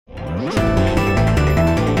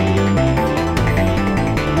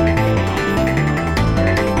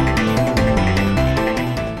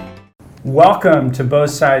Welcome to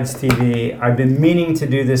Bothsides TV. I've been meaning to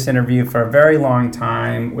do this interview for a very long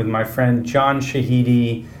time with my friend John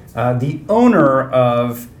Shahidi, the owner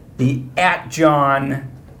of the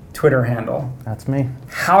 @John Twitter handle. That's me.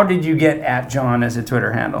 How did you get @John as a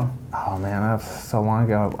Twitter handle? Oh man, that was so long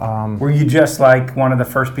ago. Were you just like one of the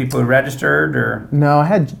first people who registered, or? No, I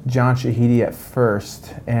had John Shahidi at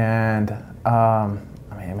first, and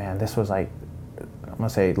this was like, I'm gonna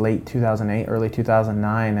say late 2008, early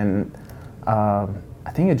 2009, and I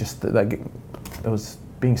think it was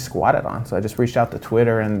being squatted on. So I just reached out to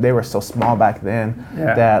Twitter, and they were so small back then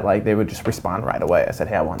that like they would just respond right away. I said,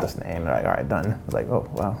 "Hey, I want this name." They're like, "All right, done." I was like, "Oh,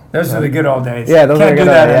 wow." Those are the good old days. Yeah, those Can't are do good.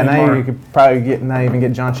 that Yeah, anymore. now you could probably not even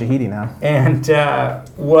get John Shahidi now. And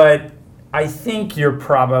what I think you're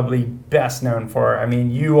probably best known for, I mean,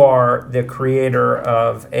 you are the creator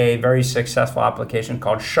of a very successful application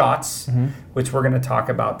called Shots, which we're going to talk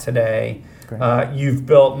about today. You've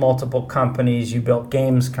built multiple companies, you built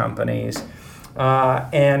games companies,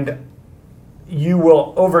 and you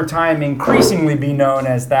will over time increasingly be known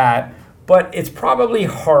as that, but it's probably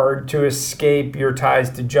hard to escape your ties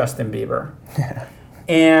to Justin Bieber.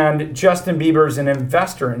 And Justin Bieber is an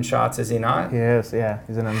investor in Shots, is he not? He is, yeah.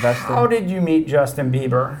 He's an investor. How did you meet Justin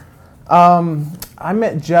Bieber? I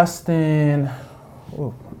met Justin,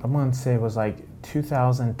 I want to say it was like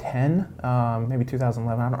 2010, maybe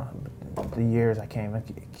 2011. I don't know the years. I can't even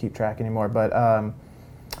keep track anymore. But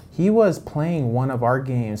he was playing one of our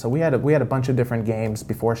games. So we had a bunch of different games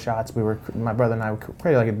before Shots. My brother and I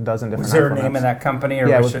created like a dozen different. Was there a name of that company? Or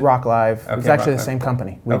yeah, it was Rock Live. Okay, it was actually Rock the same Live.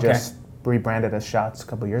 company. We just rebranded as Shots a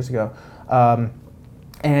couple years ago.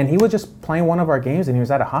 And he was just playing one of our games, and he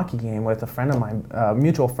was at a hockey game with a friend of mine,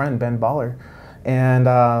 mutual friend, Ben Baller.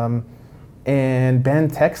 And Ben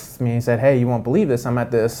texts me and said, "Hey, you won't believe this. I'm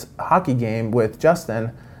at this hockey game with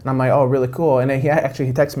Justin." And I'm like, "Oh, really cool." And then he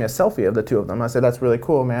texted me a selfie of the two of them. I said, "That's really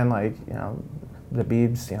cool, man. Like, you know, the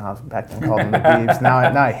Biebs, you know, back then called them the Biebs. Now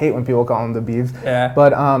I hate when people call them the Biebs." Yeah.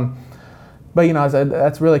 But you know, I said,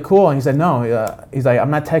 "That's really cool." And he said, "No." He's like, "I'm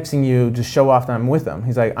not texting you just show off that I'm with him."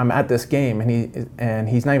 He's like, "I'm at this game, and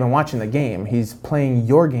he's not even watching the game. He's playing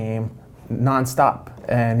your game nonstop."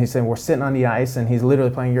 And he said, "We're sitting on the ice, and he's literally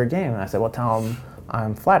playing your game." And I said, "Well, tell him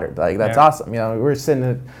I'm flattered. Like, that's awesome." You know, we were sitting in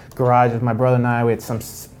the garage with my brother and I. We had some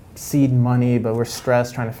seed money, but we're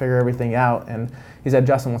stressed trying to figure everything out. And he said,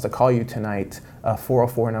 "Justin wants to call you tonight.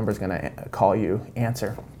 404 number is gonna call you.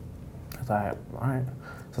 Answer." I was like, "All right."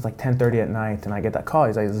 So it's like 10:30 at night, and I get that call.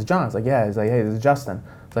 He's like, "This is John." I was like, "Yeah." He's like, "Hey, this is Justin."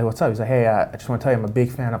 I was like, "What's up?" He's like, "Hey, I just want to tell you I'm a big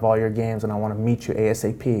fan of all your games, and I want to meet you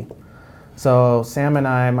ASAP." So Sam and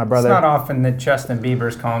I, my brother... It's not often that Justin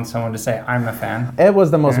Bieber's calling someone to say, "I'm a fan." It was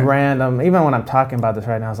the most random. Even when I'm talking about this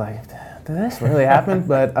right now, I was like, did this really happen?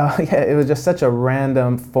 But yeah, it was just such a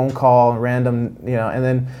random phone call, random, you know. And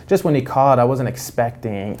then just when he called, I wasn't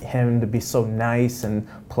expecting him to be so nice and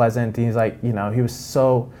pleasant. He's like, you know, he was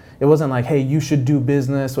so... It wasn't like, "Hey, you should do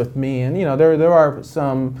business with me." And you know, there are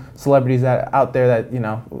some celebrities out there that, you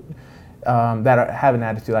know, have an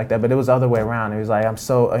attitude like that. But it was the other way around. He was like, "I'm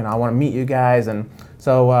so, you know, I want to meet you guys." And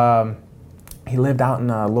so he lived out in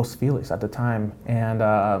Los Feliz at the time,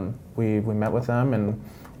 and we met with him, and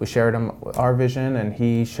we shared him our vision, and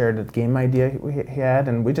he shared the game idea he had,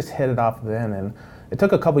 and we just hit it off then. And it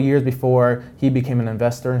took a couple years before he became an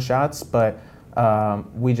investor in Shots, but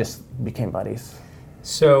we just became buddies.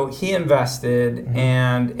 So he invested,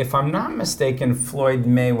 and if I'm not mistaken, Floyd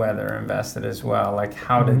Mayweather invested as well. Like,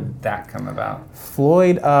 how did that come about?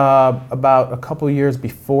 Floyd, about a couple years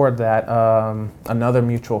before that, another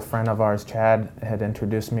mutual friend of ours, Chad, had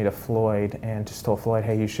introduced me to Floyd and just told Floyd,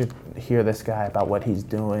 "Hey, you should hear this guy about what he's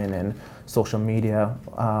doing and social media."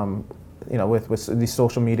 You know, with these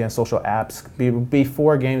social media and social apps.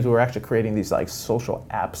 Before games, we were actually creating these like social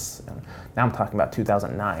apps. Now I'm talking about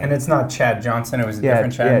 2009. And it's not Chad Johnson, it was a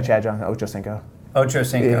different Chad? Yeah, Chad Johnson, Ocho Cinco. Ocho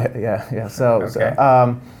Cinco. Yeah.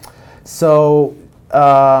 So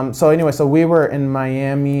anyway, so we were in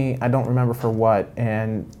Miami, I don't remember for what,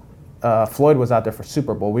 and Floyd was out there for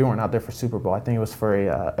Super Bowl. We weren't out there for Super Bowl. I think it was for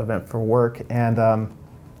a event for work, and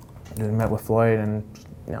we met with Floyd, and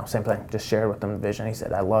you know, same thing, just shared with them the vision. He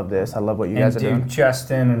said, "I love this. I love what you guys are doing." And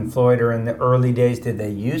Justin and Floyd are in the early days. Did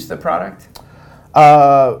they use the product?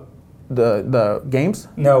 The games?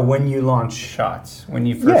 No, when you launched Shots, when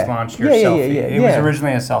you first launched your selfie. It was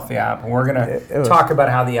originally a selfie app, and we're going to talk about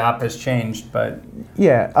how the app has changed, but...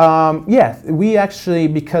 We actually,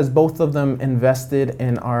 because both of them invested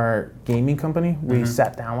in our gaming company, we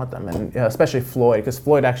sat down with them, and especially Floyd, because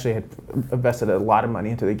Floyd actually had invested a lot of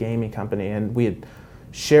money into the gaming company, and we had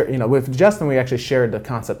with Justin, we actually shared the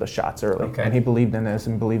concept of shots early, Okay. and he believed in this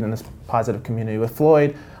and believed in this positive community. With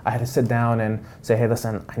Floyd, I had to sit down and say, hey,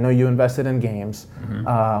 listen, I know you invested in games.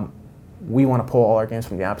 We want to pull all our games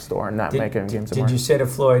from the App Store and not make it in games. Did you say to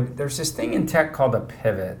Floyd, there's this thing in tech called a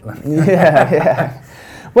pivot? Yeah.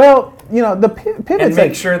 Well, the pivot. And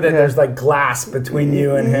make sure that there's like glass between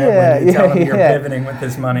you and him when you tell him you're pivoting with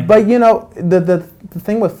this money. But the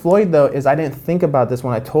thing with Floyd though is I didn't think about this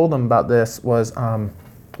when I told him about this was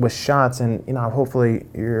with shots, and hopefully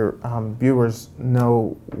your viewers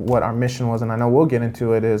know what our mission was, and I know we'll get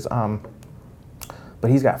into it is. But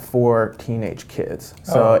he's got 4 teenage kids,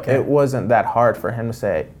 so it wasn't that hard for him to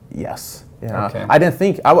say yes. I didn't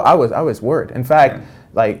think I was worried. In fact,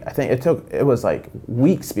 I think it was like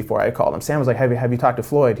weeks before I called him. Sam was like, "Have you talked to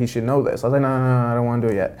Floyd? He should know this." I was like, "No, I don't want to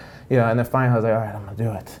do it yet." And then finally I was like, "All right, I'm gonna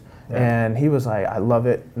do it." Yeah. And he was like, "I love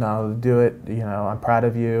it. No, do it. I'm proud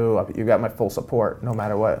of you. You got my full support, no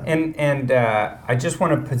matter what." And I just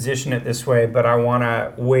want to position it this way, but I want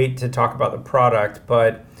to wait to talk about the product.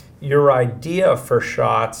 But your idea for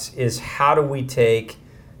Shots is how do we take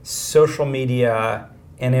social media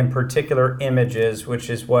and in particular images, which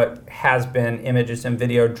is what has been images and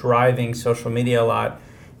video driving social media a lot,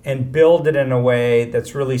 and build it in a way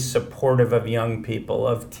that's really supportive of young people,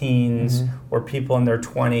 of teens or people in their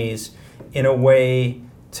 20s, in a way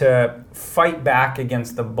to fight back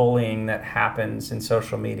against the bullying that happens in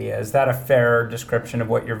social media. Is that a fair description of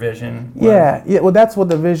what your vision was? Yeah. Well, that's what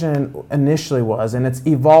the vision initially was, and it's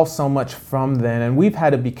evolved so much from then. And we've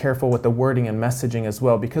had to be careful with the wording and messaging as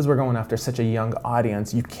well, because we're going after such a young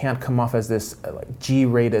audience. You can't come off as this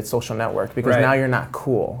G-rated social network, because now you're not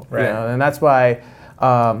cool. Right. And that's why.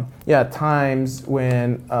 At times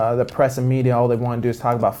when the press and media, all they want to do is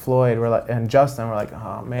talk about Floyd and Justin, we're like,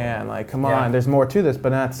 oh man, come on, there's more to this.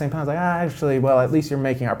 But at the same time, it's like, actually, well, at least you're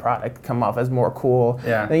making our product come off as more cool.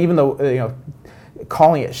 Yeah. And even though,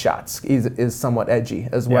 calling it Shots is somewhat edgy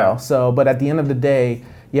as well. So, but at the end of the day,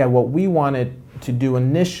 what we wanted to do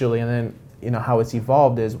initially, and then, how it's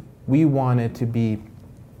evolved is we wanted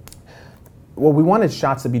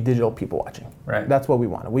Shots to be digital people watching. Right. That's what we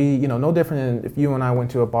wanted. We, no different than if you and I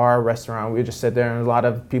went to a bar or restaurant, we would just sit there and a lot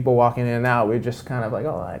of people walking in and out, we just kind of like,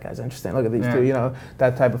 oh, that guy's interesting. Look at these two,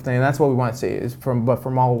 that type of thing. And that's what we want to see is from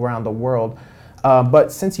all around the world.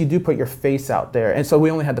 But since you do put your face out there, and so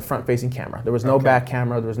we only had the front-facing camera. There was no back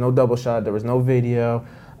camera. There was no double shot. There was no video.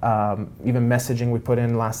 Even messaging we put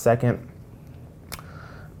in last second.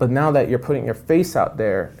 But now that you're putting your face out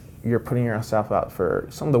there, you're putting yourself out for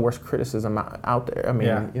some of the worst criticism out there. I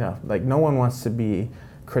mean, no one wants to be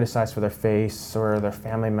criticized for their face or their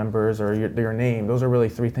family members or your name. Those are really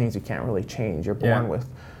 3 things you can't really change. You're born with.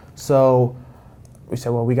 So we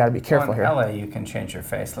said, well, we got to be careful here. In LA, you can change your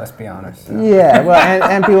face. Let's be honest. Yeah, well,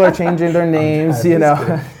 and people are changing their names,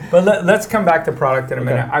 But let's come back to product in a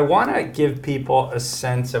minute. I want to give people a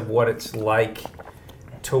sense of what it's like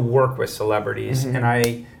to work with celebrities, and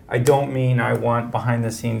I don't mean I want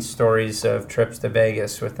behind-the-scenes stories of trips to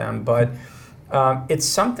Vegas with them, but it's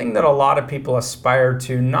something that a lot of people aspire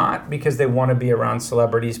to, not because they want to be around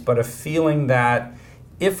celebrities, but a feeling that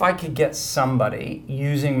if I could get somebody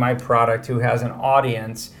using my product who has an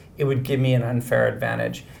audience, it would give me an unfair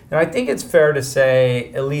advantage. And I think it's fair to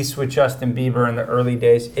say, at least with Justin Bieber in the early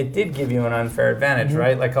days, it did give you an unfair advantage,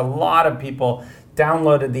 right? Like a lot of people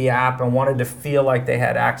downloaded the app and wanted to feel like they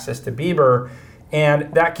had access to Bieber.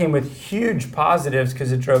 And that came with huge positives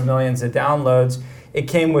because it drove millions of downloads. It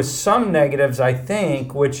came with some negatives, I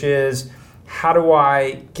think, which is how do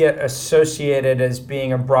I get associated as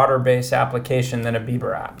being a broader base application than a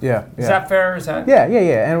Bieber app? Yeah. Is that fair? Is that? Yeah.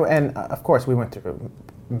 And of course, we went through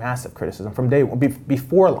massive criticism from day one,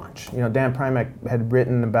 before launch. Dan Primack had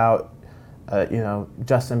written about,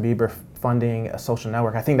 Justin Bieber funding a social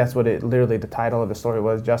network. I think that's what literally the title of the story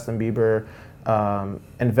was, Justin Bieber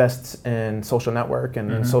invests in social network,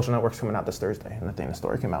 and social network's coming out this Thursday, and I think the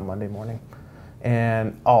story came out Monday morning.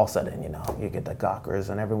 And all of a sudden, you get the gawkers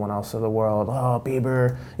and everyone else of the world, oh,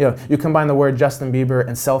 Bieber, you combine the word Justin Bieber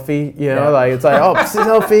and selfie, it's like, oh,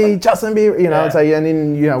 selfie, Justin Bieber, it's like, and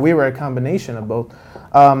then, we were a combination of both.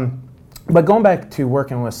 But going back to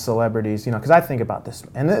working with celebrities, because I think about this,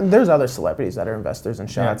 and there's other celebrities that are investors in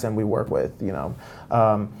Shots and we work with,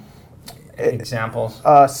 examples?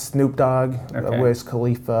 Snoop Dogg, Wiz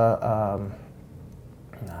Khalifa,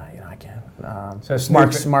 I can't. So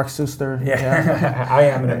Mark Suster. Yeah, I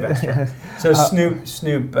am an investor. So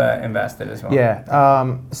Snoop invested as well. Yeah.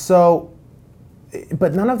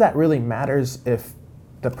 But none of that really matters if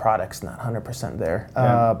the product's not 100% there.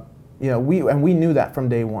 We knew that from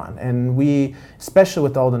day one, and we, especially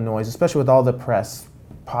with all the noise, especially with all the press,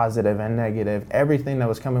 positive and negative. Everything that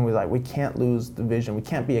was coming was like, we can't lose the vision. We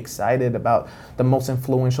can't be excited about the most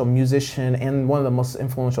influential musician and one of the most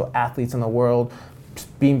influential athletes in the world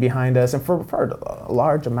being behind us, and for a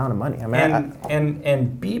large amount of money. I mean,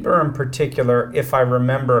 and Bieber in particular, if I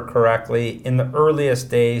remember correctly, in the earliest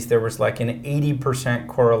days there was like an 80%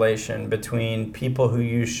 correlation between people who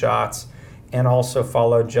use shots and also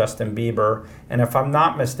followed Justin Bieber. And if I'm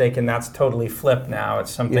not mistaken, that's totally flipped now.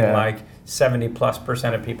 It's something like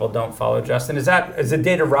 70+% of people don't follow Justin. Is the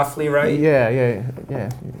data roughly right? Yeah.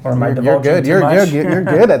 Or am I You're good. divulging too You're much? You're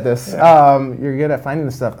good at this. You're good at finding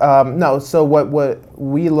this stuff. No, so what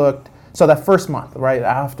we looked. So that first month, right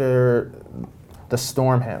after the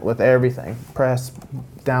storm hit with everything, press,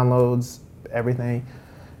 downloads, everything.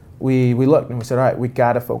 We looked and we said, all right, we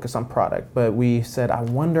got to focus on product. But we said, I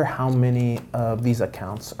wonder how many of these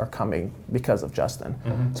accounts are coming because of Justin.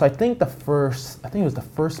 Mm-hmm. So I think it was the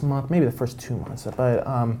first month, maybe the first 2 months. But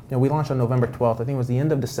we launched on November 12th. I think it was the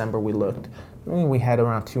end of December we looked. We had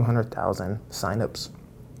around 200,000 signups.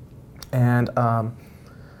 And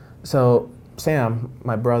so Sam,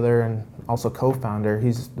 my brother and also co-founder,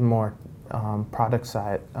 he's more on the product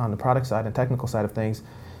side and technical side of things.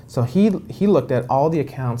 So he looked at all the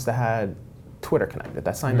accounts that had Twitter connected,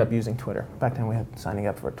 that signed up using Twitter. Back then we had signing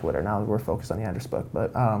up for Twitter. Now we're focused on the address book,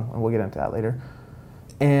 but and we'll get into that later.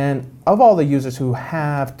 And of all the users who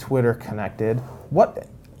have Twitter connected, what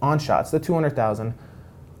on Shots, the 200,000,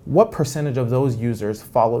 what percentage of those users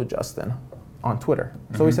follow Justin on Twitter?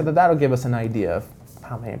 Mm-hmm. So we said that'll give us an idea of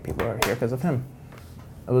how many people are here because of him.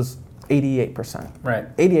 It was 88%.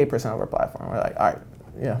 Right. 88% of our platform. We're like, all right,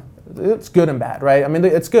 yeah. It's good and bad, right? I mean,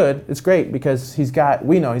 it's good. It's great because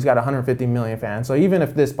we know he's got 150 million fans. So even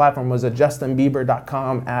if this platform was a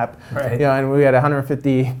JustinBieber.com app, right, and we had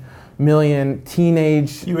 150 million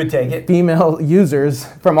teenage you would take it. Female users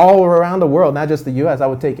from all around the world, not just the U.S., I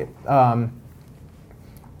would take it. I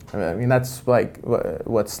mean, that's like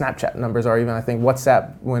what Snapchat numbers are, even I think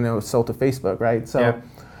WhatsApp when it was sold to Facebook, right? So,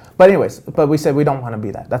 but we said we don't want to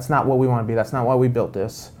be that. That's not what we want to be. That's not why we built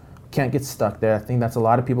this. Can't get stuck there. I think that's a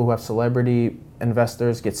lot of people who have celebrity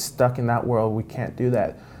investors get stuck in that world. We can't do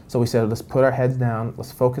that. So we said, let's put our heads down.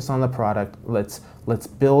 Let's focus on the product. Let's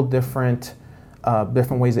build different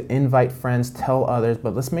ways to invite friends, tell others.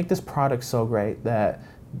 But let's make this product so great that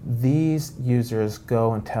these users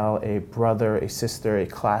go and tell a brother, a sister, a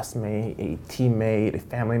classmate, a teammate, a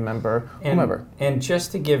family member, whomever. And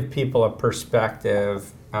just to give people a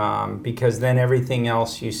perspective, because then everything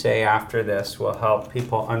else you say after this will help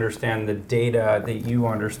people understand the data that you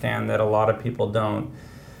understand that a lot of people don't.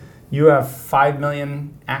 You have 5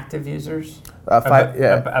 million active users? A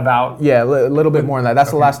little bit more than that.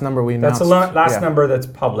 That's the last number we announced. That's the last number that's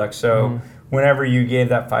public. So whenever you gave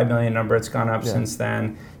that 5 million number, it's gone up since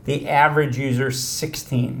then. The average user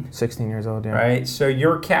 16. 16 years old, yeah. Right? So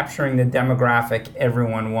you're capturing the demographic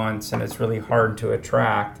everyone wants, and it's really hard to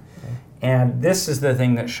attract. And this is the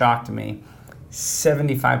thing that shocked me.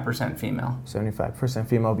 75% female. 75%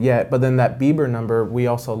 female, yeah. But then that Bieber number, we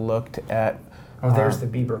also looked at. Oh, there's the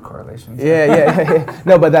Bieber correlation. Yeah.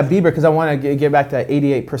 No, but that Bieber, because I want to get back to that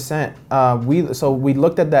 88%. We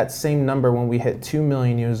looked at that same number when we hit 2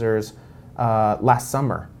 million users last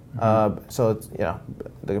summer. So it's,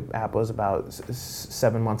 the app was about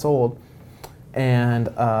 7 months old. And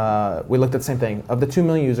we looked at the same thing. Of the 2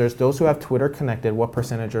 million users, those who have Twitter connected, what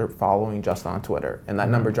percentage are following just on Twitter? And that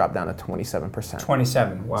number dropped down to 27%.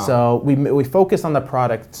 27, wow. So we focused on the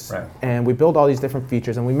products, and we built all these different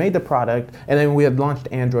features, and we made the product, and then we had launched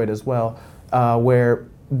Android as well, where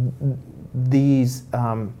this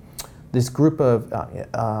group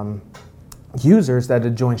of users that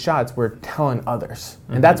had joined Shots were telling others,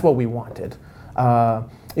 and that's what we wanted.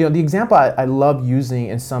 The example I love using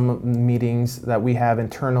in some meetings that we have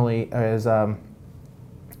internally is, are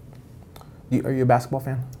you a basketball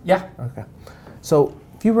fan? Yeah. Okay. So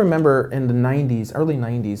if you remember in the 90s, early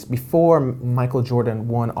 90s, before Michael Jordan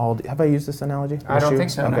won have I used this analogy? I don't think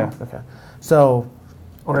so, no. Okay. So.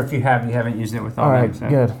 Or if you haven't used it with all right, so.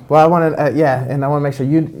 Good. Well, I wanted, and I want to make sure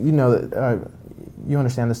you know that you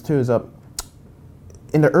understand this too, is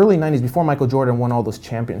in the early 90s, before Michael Jordan won all those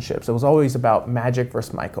championships, it was always about Magic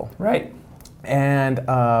versus Michael. Right. And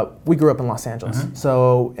we grew up in Los Angeles.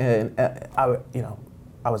 So,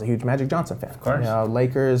 I was a huge Magic Johnson fan. Of course.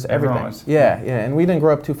 Lakers, Everyone everything. was. Yeah. And we didn't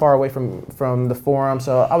grow up too far away from the Forum,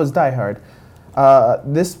 so I was diehard.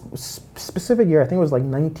 This specific year, I think it was like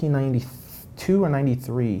 1992 or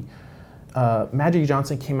 93, Magic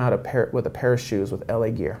Johnson came out with a pair of shoes with LA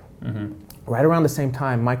Gear. Right around the same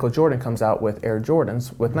time, Michael Jordan comes out with Air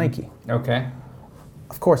Jordans with Nike. Okay.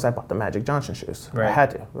 of course, I bought the Magic Johnson shoes. Right. I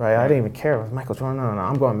had to, right? I didn't even care if it was Michael Jordan. No,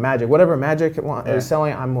 I'm going Magic. Whatever Magic is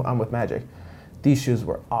selling, I'm with Magic. These shoes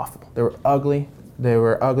were awful. They were ugly.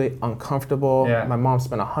 Uncomfortable. Yeah. My mom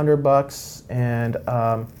spent $100, and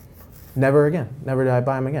never did I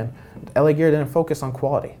buy them again. LA Gear didn't focus on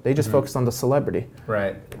quality. They just focused on the celebrity.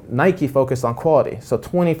 Right. Nike focused on quality. So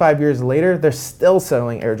 25 years later, they're still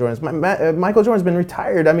selling Air Jordans. Michael Jordan's been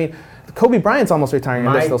retired. I mean, Kobe Bryant's almost retiring,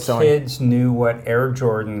 and they're still selling. My kids knew what Air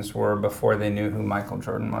Jordans were before they knew who Michael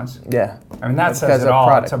Jordan was. Yeah. I mean, that says it all.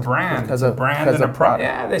 Product. It's a brand. Because it's a brand and a product.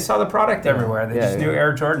 Yeah, they saw the product everywhere. They just knew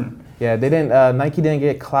Air Jordan. Yeah, they didn't. Nike didn't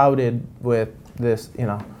get clouded with this,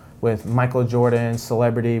 with Michael Jordan,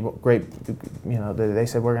 celebrity, great. They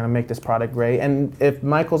said we're going to make this product great, and if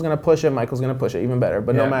Michael's going to push it even better.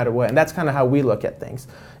 But no matter what, and that's kind of how we look at things.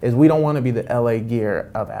 Is we don't want to be the LA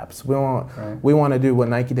Gear of apps. We want to do what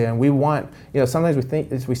Nike did, and we want. Sometimes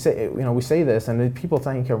we say this, and then people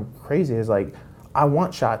think you're crazy. Is like, I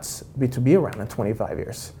want Shots to be around in 25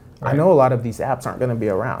 years. Right. I know a lot of these apps aren't going to be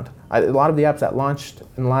around. A lot of the apps that launched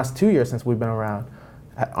in the last 2 years since we've been around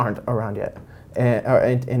aren't around yet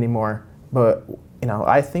anymore. But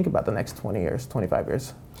I think about the next 20 years, 25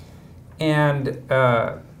 years. And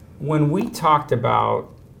when we talked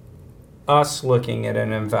about us looking at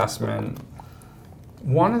an investment,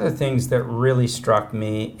 one of the things that really struck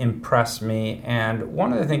me, impressed me, and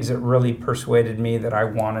one of the things that really persuaded me that I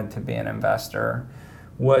wanted to be an investor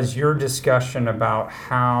was your discussion about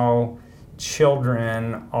how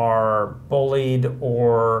children are bullied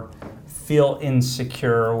or feel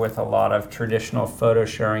insecure with a lot of traditional photo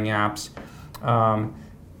sharing apps.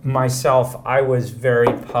 Myself, I was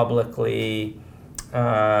very publicly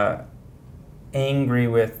angry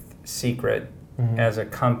with Secret as a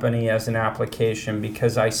company, as an application,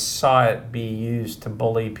 because I saw it be used to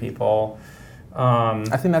bully people.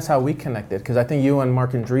 I think that's how we connected, because I think you and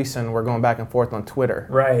Mark Andreessen were going back and forth on Twitter.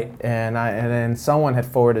 Right. And then someone had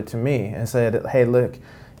forwarded to me and said, hey, look,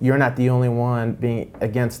 you're not the only one being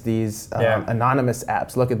against these anonymous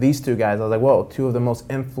apps. Look at these two guys. I was like, whoa, two of the most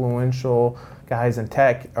influential guys in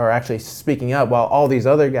tech are actually speaking up while all these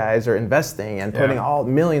other guys are investing and putting all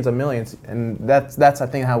millions and millions. And that's I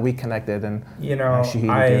think how we connected. And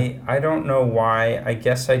I don't know why. I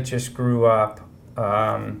guess I just grew up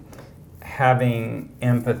having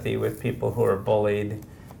empathy with people who are bullied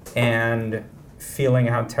and feeling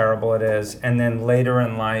how terrible it is. And then later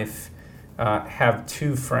in life, have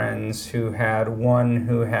two friends who had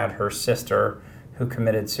her sister who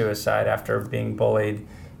committed suicide after being bullied,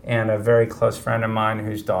 and a very close friend of mine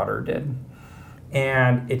whose daughter did.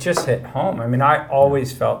 And it just hit home. I mean, I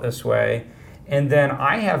always felt this way. And then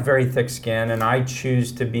I have very thick skin, and I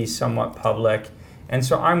choose to be somewhat public. And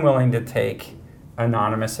so I'm willing to take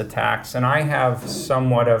anonymous attacks. And I have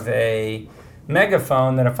somewhat of a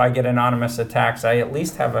megaphone that if I get anonymous attacks, I at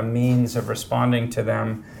least have a means of responding to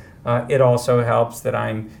them. It also helps that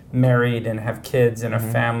I'm married and have kids and a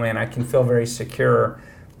family, and I can feel very secure.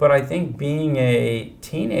 But I think being a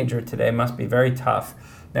teenager today must be very tough.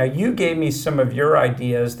 Now, you gave me some of your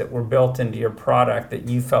ideas that were built into your product that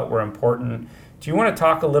you felt were important. Do you want to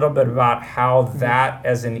talk a little bit about how that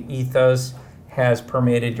as an ethos has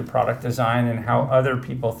permeated your product design and how other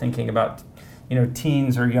people thinking about,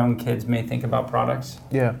 teens or young kids may think about products?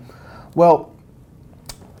 Yeah. Well,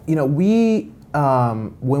 we,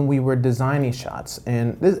 when we were designing Shots,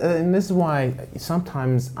 and this is why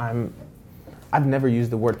sometimes I've never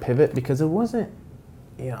used the word pivot, because it wasn't,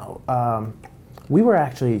 we were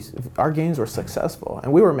actually, our games were successful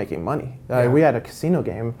and we were making money. We had a casino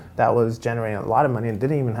game that was generating a lot of money and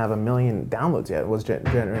didn't even have 1 million downloads yet. It was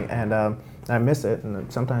generating, and I miss it,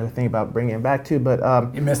 and sometimes I think about bringing it back too. But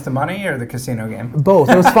you missed the money or the casino game? Both.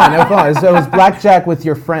 It was fun. It was blackjack with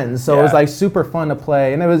your friends, so it was like super fun to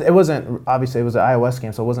play. And it wasn't obviously, it was an iOS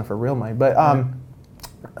game, so it wasn't for real money. But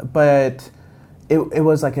it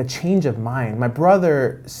was like a change of mind. My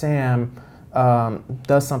brother Sam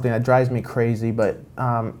does something that drives me crazy, but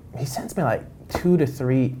he sends me like 2 to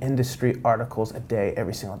 3 industry articles a day,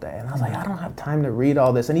 every single day. And I was like, I don't have time to read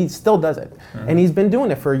all this. And he still does it. And he's been doing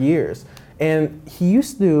it for years. And he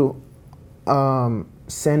used to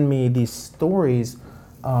send me these stories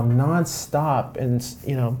nonstop. And,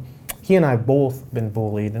 he and I have both been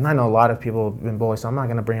bullied. And I know a lot of people have been bullied, so I'm not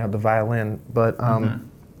going to bring out the violin. But,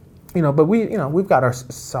 but we've got our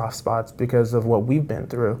soft spots because of what we've been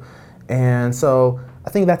through. And so I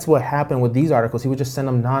think that's what happened with these articles. He would just send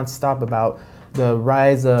them nonstop about the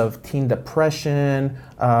rise of teen depression.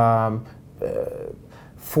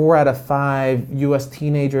 4 out of 5 U.S.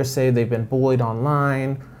 teenagers say they've been bullied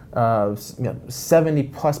online.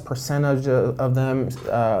 70+% of them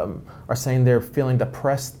are saying they're feeling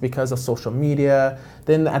depressed because of social media.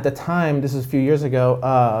 Then at the time, this is a few years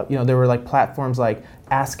ago, there were like platforms like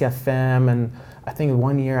Ask FM, and I think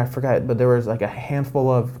one year, I forgot, but there was like a handful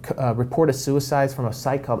of reported suicides from a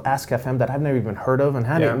site called Ask FM that I've never even heard of and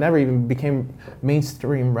never even became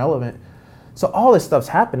mainstream relevant. So all this stuff's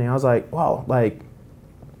happening. I was like, wow, like,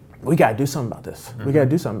 we got to do something about this. We got to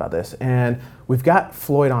do something about this. And we've got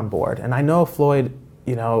Floyd on board. And I know Floyd,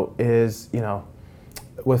 is,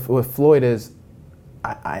 with Floyd is,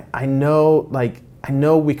 I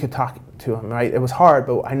know we could talk to him, right? It was hard,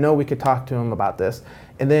 but I know we could talk to him about this.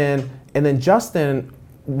 And then Justin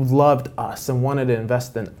loved us and wanted to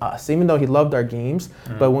invest in us, even though he loved our games.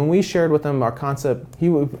 But when we shared with him our concept,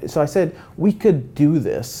 so I said we could do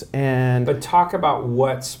this. But talk about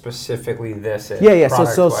what specifically this is. Yeah.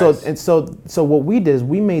 So what we did is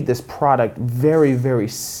we made this product very, very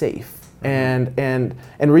safe. And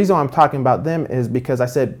the reason why I'm talking about them is because I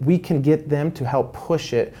said we can get them to help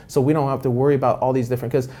push it, so we don't have to worry about all these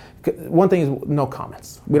different. Because one thing is no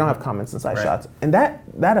comments. We don't have comments inside Shots, and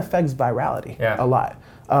that affects virality a lot.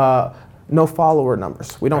 No follower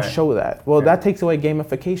numbers. We don't show that. Well, that takes away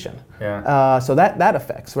gamification. So that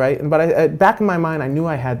affects, right? But back in my mind, I knew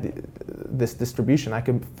I had this distribution. I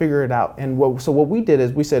could figure it out. And so what we did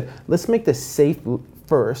is we said, let's make this safe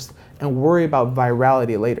first and worry about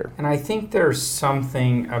virality later. And I think there's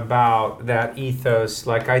something about that ethos,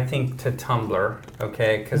 like I think to Tumblr,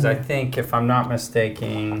 okay? Because I think, if I'm not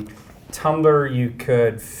mistaken, Tumblr you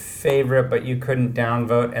could favorite, but you couldn't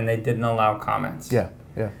downvote, and they didn't allow comments. Yeah.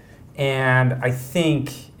 And I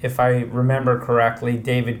think, if I remember correctly,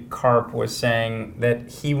 David Karp was saying that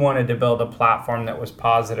he wanted to build a platform that was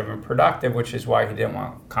positive and productive, which is why he didn't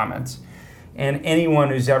want comments. And anyone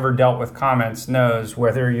who's ever dealt with comments knows,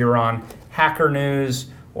 whether you're on Hacker News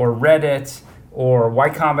or Reddit or Y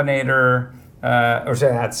Combinator,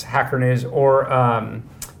 that's Hacker News, or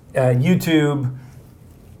YouTube,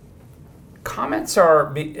 comments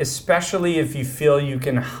are, especially if you feel you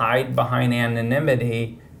can hide behind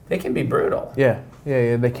anonymity, they can be brutal. Yeah,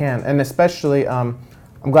 they can. And especially, I'm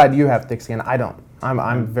glad you have thick skin. I don't.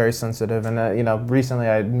 I'm very sensitive, and recently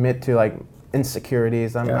I admit to like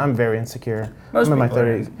insecurities. I'm very insecure. I'm in my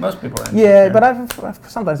 30s. Most people are insecure. Yeah, but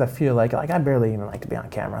sometimes I feel like I barely even like to be on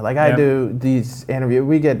camera. Like I do these interviews.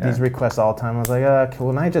 We get these requests all the time. I was like,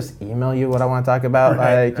 can I just email you what I want to talk about?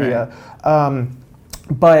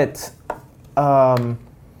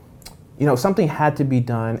 Something had to be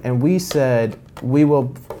done, and we said we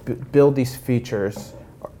will build these features,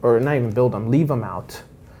 or not even build them, leave them out.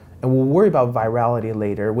 And we'll worry about virality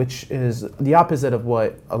later, which is the opposite of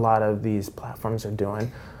what a lot of these platforms are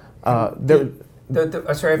doing. Sorry,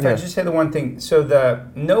 if I just say the one thing. So the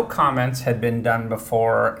no comments had been done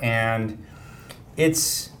before, and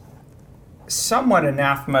it's somewhat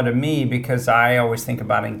anathema to me because I always think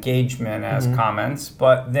about engagement as comments.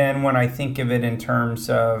 But then when I think of it in terms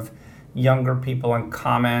of younger people and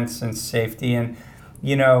comments and safety, and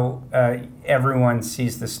everyone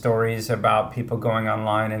sees the stories about people going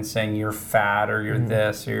online and saying you're fat or you're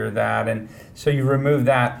this or you're that, and so you remove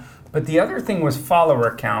that. But the other thing was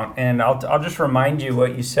follower count, and I'll just remind you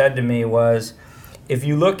what you said to me was, if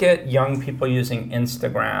you look at young people using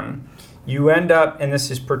Instagram, you end up, and this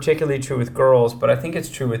is particularly true with girls, but I think it's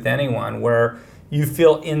true with anyone, where you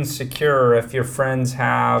feel insecure if your friends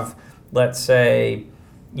have, let's say,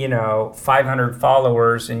 500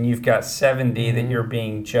 followers and you've got 70 that you're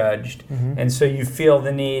being judged. And so you feel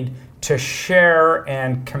the need to share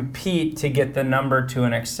and compete to get the number to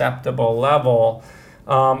an acceptable level.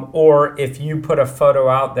 Or if you put a photo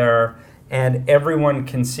out there and everyone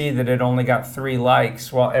can see that it only got 3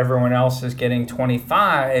 likes while everyone else is getting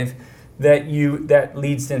 25, that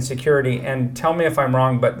leads to insecurity. And tell me if I'm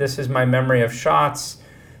wrong, but this is my memory of Shots.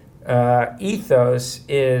 Ethos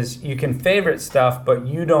is you can favorite stuff, but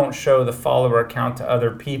you don't show the follower count to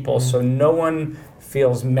other people, so no one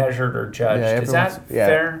feels measured or judged. Is that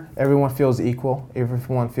fair? Everyone feels equal.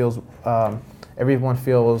 Everyone feels like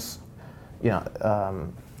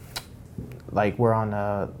we're on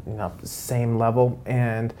the same level.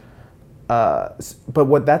 And but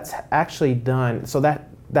what that's actually done, so that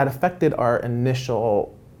affected our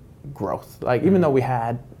initial growth. Like even though we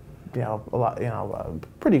had a lot,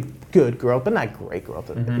 pretty good growth, but not great growth.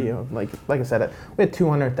 Like I said, we had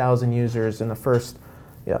 200,000 users in the first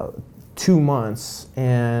 2 months,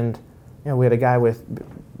 and we had a guy with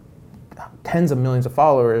tens of millions of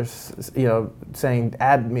followers, saying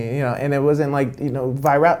add me, and it wasn't like the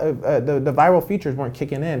viral features weren't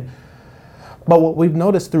kicking in. But what we've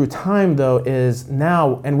noticed through time, though, is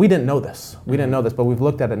now, and we didn't know this, but we've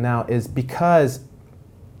looked at it now, is because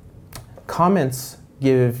comments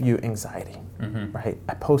give you anxiety, right?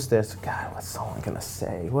 I post this, God, what's someone gonna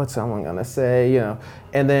say? What's someone gonna say? You know,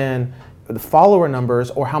 and then the follower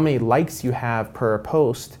numbers or how many likes you have per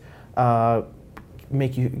post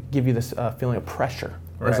give you this feeling of pressure.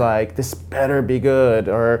 Right. It's like, this better be good,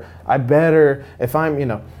 or I better, if I'm, you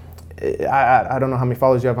know, I don't know how many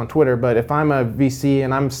followers you have on Twitter, but if I'm a VC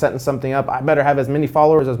and I'm setting something up, I better have as many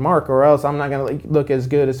followers as Mark, or else I'm not going to look as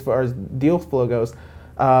good as far as deal flow goes.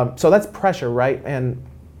 So that's pressure, right? And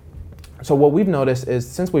so what we've noticed is,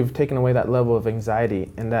 since we've taken away that level of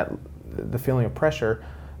anxiety and the feeling of pressure,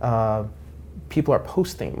 people are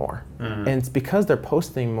posting more. And it's because they're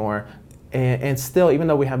posting more, and still, even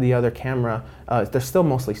though we have the other camera, they're still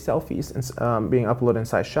mostly selfies and being uploaded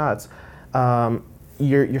inside shots.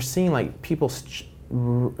 You're seeing like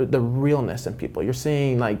the realness in people. You're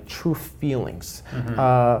seeing like true feelings.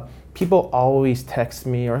 People always text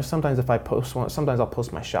me, or sometimes if I post one, sometimes I'll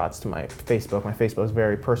post my shots to my Facebook. My Facebook is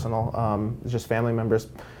very personal, it's just family members.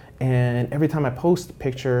 And every time I post a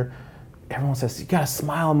picture, everyone says, you gotta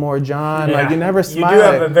smile more, John. Yeah. Like, you never smile. You do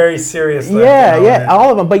have a very serious look. Yeah, all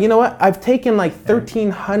of them. But you know what? I've taken like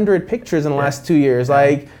 1,300 pictures in the last 2 years.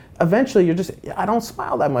 Like, eventually I don't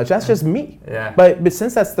smile that much. That's just me. Yeah. But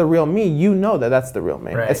since that's the real me, you know that's the real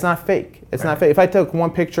me. Right. It's not fake. It's not fake. If I took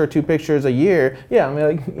 1 picture or 2 pictures a year, yeah, I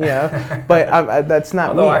mean, like, yeah, but that's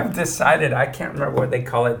not me. Although I've decided, I can't remember what they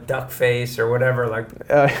call it, duck face or whatever. Like,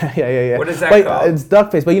 yeah. What is that called? It's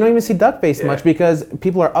duck face, but you don't even see duck face much because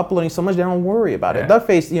people are uploading so much they don't worry about it. Duck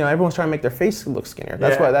face, everyone's trying to make their face look skinnier.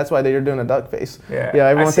 That's why they're doing a duck face. Yeah,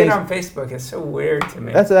 everyone I see it on Facebook. It's so weird to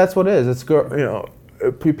me. That's what it is. It's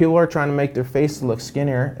people are trying to make their face look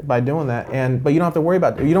skinnier by doing that, but you don't have to worry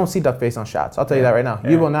about it. You don't see duck face on shots. I'll tell you that right now.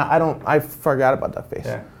 You will not. I forgot about duck face.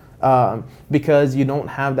 Because you don't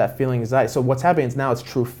have that feeling anxiety. So what's happening is now it's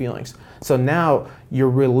true feelings. So now you're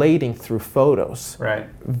relating through photos. Right.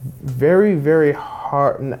 Very, very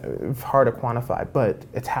hard to quantify, but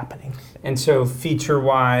it's happening. And so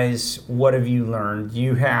feature-wise, what have you learned?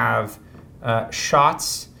 You have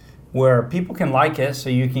shots where people can like it, so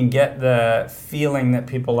you can get the feeling that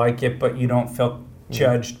people like it, but you don't feel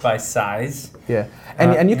judged by size. Yeah,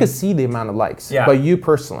 and you can see the amount of likes, but you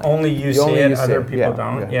personally. Only you see it, other people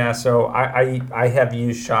don't. Yeah, so I have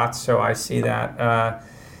used shots, so I see that.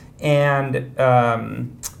 And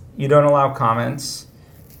you don't allow comments,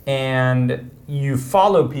 and you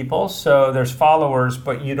follow people, so there's followers,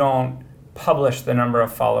 but you don't publish the number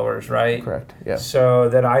of followers, right? Correct, yeah. So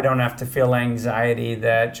that I don't have to feel anxiety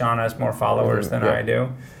that John has more followers than I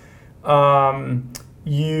do.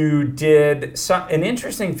 You did an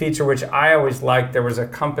interesting feature, which I always liked. There was a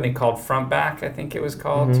company called Frontback, I think it was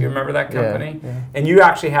called. Do you remember that company? Yeah. And you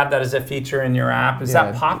actually had that as a feature in your app. Is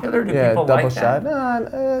that popular? Do people double like shot. that?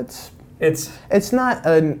 No, it's not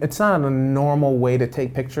a normal way to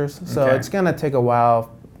take pictures. So it's gonna take a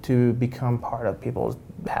while to become part of people's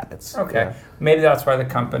habits. Okay. Yeah. Maybe that's why the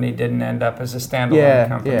company didn't end up as a standalone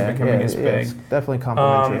company becoming as big. It's definitely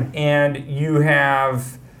complementary. And you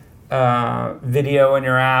have video in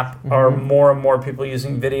your app. Are more and more people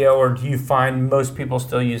using video, or do you find most people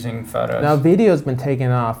still using photos? Now, video's been taken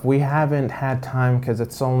off. We haven't had time because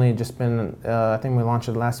it's only just been, I think we launched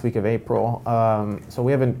it last week of April. So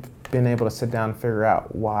we haven't been able to sit down and figure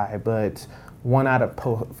out why, but one out of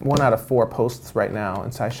 4 posts right now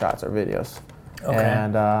inside shots are videos. Okay.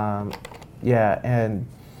 And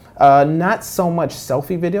not so much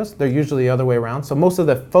selfie videos. They're usually the other way around. So most of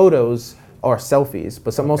the photos are selfies,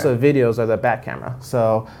 but most of the videos are the back camera.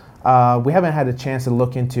 So we haven't had a chance to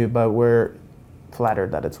look into, but we're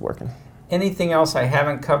flattered that it's working. Anything else I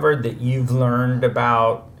haven't covered that you've learned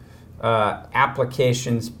about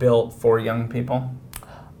applications built for young people?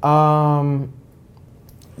 I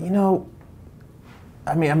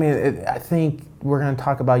think we're going to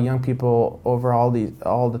talk about young people over all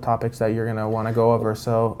the topics that you're going to want to go over.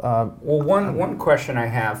 So, one question I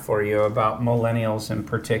have for you about millennials in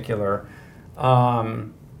particular.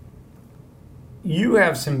 You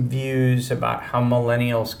have some views about how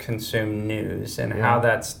millennials consume news and how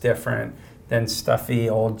that's different than stuffy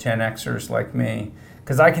old Gen Xers like me.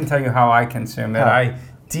 Because I can tell you how I consume it. I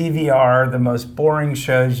DVR the most boring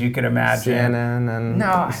shows you could imagine. CNN and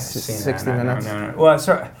no, 60 Minutes. No. Well,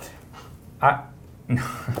 so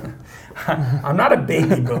I'm not a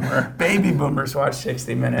baby boomer. Baby boomers watch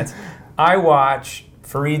 60 Minutes. I watch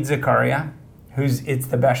Fareed Zakaria, it's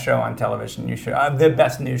the best show on television. You should the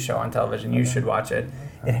best news show on television. You should watch it.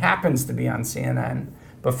 It happens to be on CNN,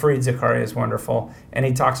 but Fareed Zakaria is wonderful, and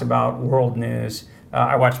he talks about world news.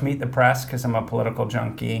 I watch Meet the Press because I'm a political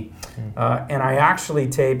junkie. And I actually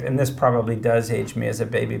tape, and this probably does age me as a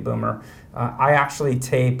baby boomer, I actually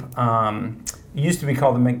tape, it used to be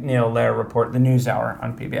called the McNeil-Lehrer Report, the News Hour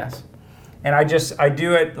on PBS. And I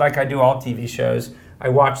do it like I do all TV shows. I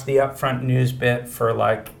watch the upfront news bit for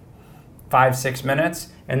like 5-6 minutes,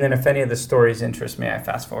 and then if any of the stories interest me, I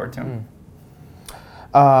fast forward to them.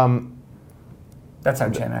 That's how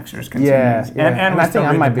Gen Xers continue. Yeah. And I think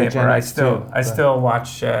I might be Gen X too. I still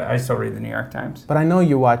watch. I still read the New York Times. But I know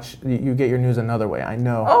you get your news another way. I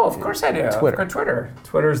know. Oh, of course I do. Twitter.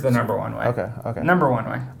 Twitter's the number one way. Okay. Number one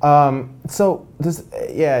way. So this,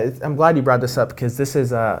 I'm glad you brought this up because this is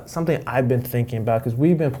something I've been thinking about because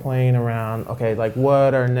we've been playing around. Okay, like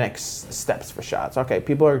what are next steps for shots? Okay,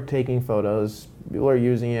 people are taking photos. People are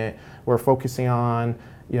using it. We're focusing on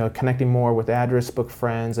connecting more with address book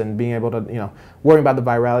friends and being able to, worrying about the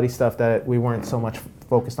virality stuff that we weren't so much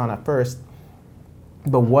focused on at first.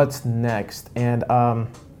 But what's next? And a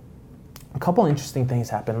couple interesting things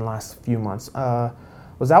happened in the last few months.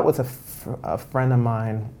 Was out with a friend of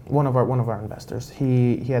mine, one of our investors.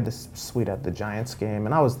 He had this suite at the Giants game,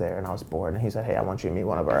 and I was there, and I was bored. And he said, "Hey, I want you to meet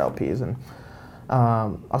one of our LPs." And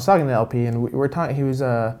I was talking to the LP, and we were talking. He was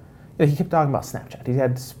he kept talking about Snapchat. He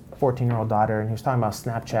had this 14-year-old daughter, and he was talking about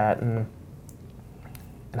Snapchat, and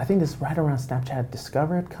I think this right around Snapchat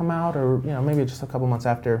Discover had come out, or maybe just a couple months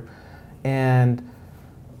after, and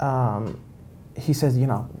he says,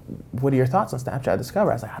 what are your thoughts on Snapchat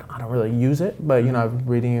Discover? I was like, I don't really use it, but I'm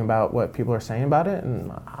reading about what people are saying about it,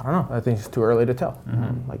 and I don't know. I think it's too early to tell.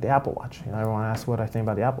 Like the Apple Watch, everyone asks what I think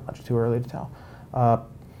about the Apple Watch. Too early to tell,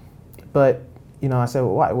 but. I said,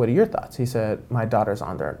 well, why? What are your thoughts? He said, my daughter's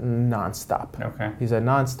on there nonstop. Okay. He said,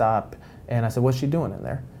 nonstop. And I said, what's she doing in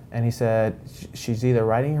there? And he said, she's either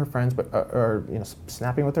writing her friends, or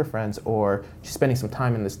snapping with her friends, or she's spending some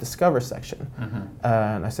time in this Discover section.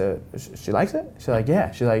 And I said, she likes it? She's like, yeah.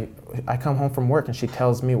 She's like, I come home from work and she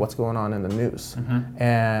tells me what's going on in the news.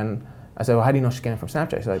 And I said, well, how do you know she's getting it from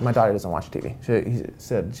Snapchat? She's like, my daughter doesn't watch TV. He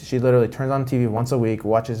said she literally turns on TV once a week,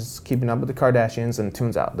 watches Keeping Up with the Kardashians, and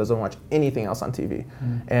tunes out. Doesn't watch anything else on TV.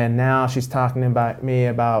 And now she's talking about me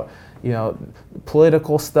about,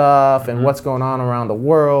 political stuff and what's going on around the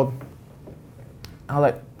world. I was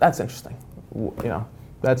like, that's interesting.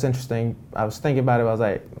 That's interesting. I was thinking about it. I was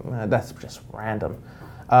like, that's just random.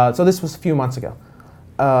 So this was a few months ago.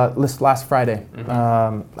 Last Friday,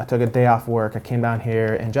 I took a day off work. I came down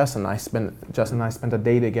here, and Justin and I spent a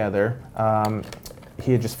day together.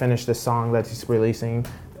 He had just finished this song that he's releasing,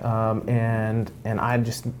 and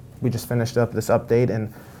we just finished up this update,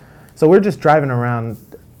 and so we're just driving around,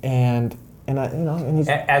 and he's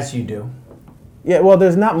as you do. Yeah, well,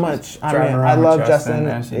 there's not much. I love Justin,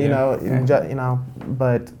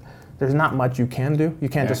 but there's not much you can do. You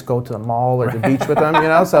can't just go to the mall or the beach with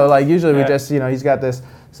him, So like usually we just, he's got this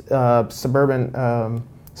suburban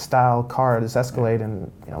style car, this Escalade,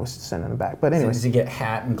 and we're sending him back. But anyway, does he get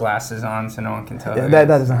hat and glasses on so no one can tell? That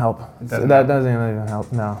doesn't help. That doesn't even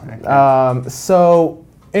help. No. Okay. So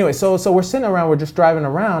anyway, so we're sitting around, we're just driving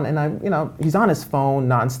around, and he's on his phone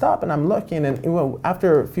nonstop, and I'm looking, and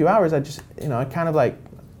after a few hours, I just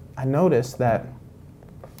I noticed that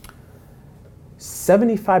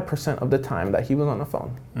 75% of the time that he was on the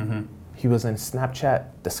phone, he was in Snapchat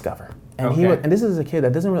Discover. And and this is a kid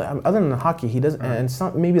that doesn't really, other than hockey, he doesn't,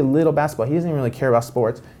 and maybe a little basketball, he doesn't even really care about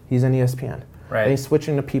sports. He's in ESPN. Right. And he's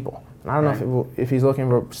switching to People. And I don't know if he's looking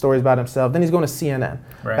for stories about himself. Then he's going to CNN.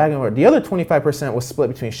 Right. Back and forth. The other 25% was split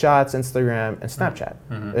between Shots, Instagram, and Snapchat.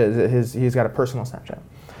 He's got a personal Snapchat.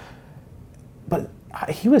 But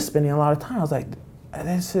he was spending a lot of time. I was like,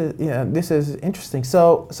 this is interesting.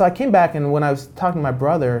 So I came back, and when I was talking to my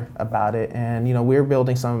brother about it, and we were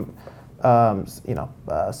building some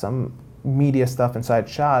media stuff inside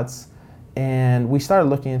Shots, and we started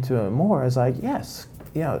looking into it more. I was like, yes,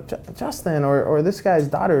 Justin or this guy's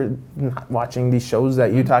daughter not watching these shows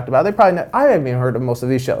that you talked about. They probably I haven't even heard of most of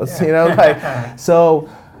these shows. So.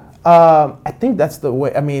 I think that's the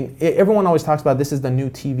way. I mean, everyone always talks about this is the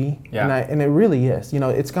new TV, and it really is.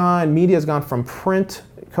 It's gone. Media's gone from print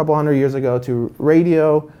a couple hundred years ago to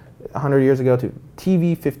radio 100 years ago to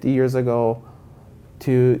TV 50 years ago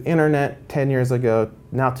to internet 10 years ago,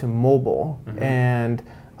 now to mobile, and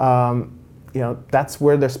that's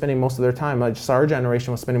where they're spending most of their time. Just our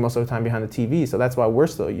generation was spending most of the time behind the TV, so that's why we're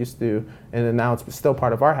still used to, and now it's still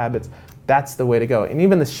part of our habits. That's the way to go. And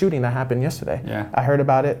even the shooting that happened yesterday, I heard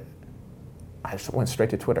about it. I just went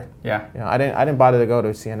straight to Twitter. Yeah. I didn't bother to go to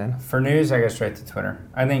CNN. For news, I go straight to Twitter.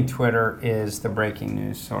 I think Twitter is the breaking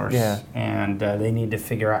news source, and they need to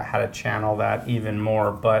figure out how to channel that even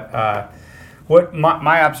more. But what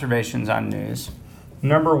my observations on news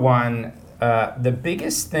Number one, the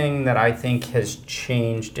biggest thing that I think has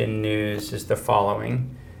changed in news is the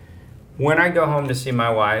following. When I go home to see my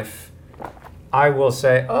wife, I will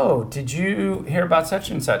say, oh, did you hear about such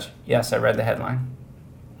and such? Yes, I read the headline.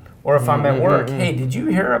 Or if I'm at work, hey, did you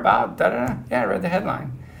hear about da-da-da? Yeah, I read the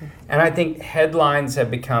headline. And I think headlines have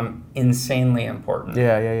become insanely important.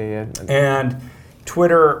 Yeah. And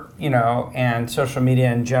Twitter, and social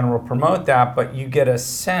media in general promote that, but you get a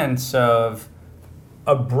sense of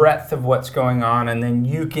a breadth of what's going on, and then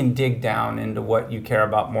you can dig down into what you care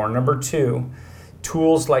about more. Number two,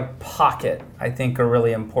 tools like Pocket, I think, are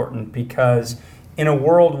really important because in a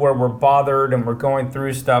world where we're bothered and we're going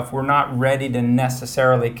through stuff, we're not ready to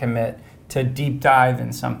necessarily commit to deep dive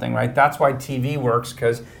in something, right? That's why TV works,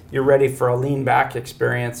 because you're ready for a lean back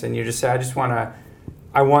experience and you just say,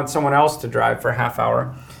 I want someone else to drive for a half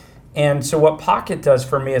hour. And so what Pocket does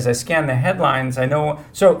for me is I scan the headlines. I know.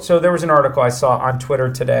 So there was an article I saw on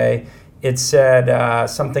Twitter today. It said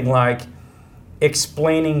something like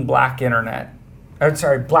explaining Black internet.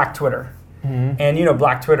 Black Twitter. Mm-hmm. And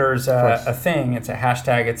Black Twitter is a thing. It's a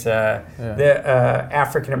hashtag. It's the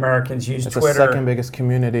African Americans use Twitter. It's the second biggest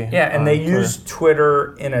community. Yeah, and they use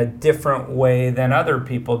Twitter in a different way than other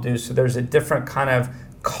people do. So there's a different kind of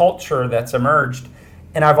culture that's emerged.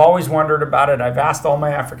 And I've always wondered about it. I've asked all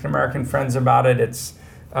my African American friends about it. It's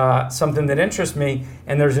something that interests me.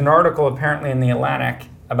 And there's an article apparently in the Atlantic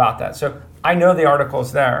about that. So I know the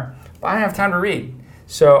article's there, but I don't have time to read.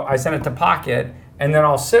 So I sent it to Pocket, and then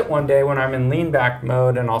I'll sit one day when I'm in lean back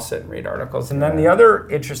mode and I'll sit and read articles. And then the other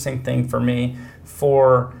interesting thing for me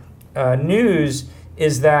for news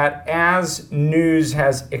is that as news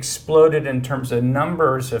has exploded in terms of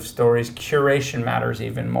numbers of stories, curation matters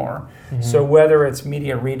even more. Mm-hmm. So whether it's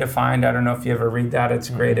Media Redefined, I don't know if you ever read that, it's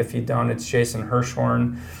great. If you don't, it's Jason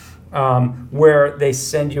Hirschhorn, where they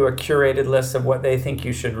send you a curated list of what they think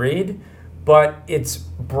you should read, but it's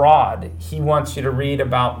broad. He wants you to read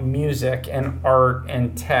about music and art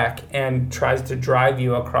and tech and tries to drive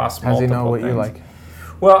you across multiple things. Does he know what you like?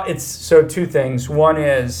 Well, it's two things. One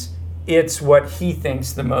is, it's what he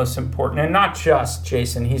thinks the most important, and not just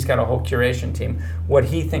Jason. He's got a whole curation team. What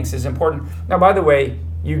he thinks is important. Now, by the way,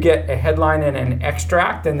 you get a headline and an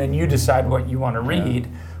extract, and then you decide what you want to read.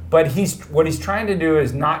 Yeah. But what he's trying to do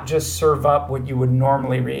is not just serve up what you would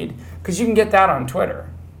normally read, because you can get that on Twitter.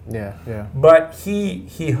 Yeah. But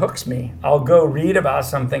he hooks me. I'll go read about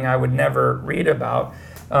something I would never read about,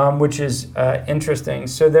 which is interesting.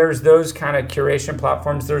 So there's those kind of curation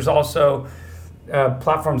platforms. There's also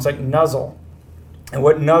platforms like Nuzzle. And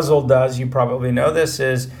what Nuzzle does, you probably know this,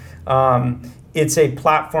 is it's a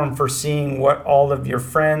platform for seeing what all of your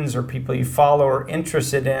friends or people you follow are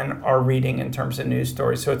interested in are reading in terms of news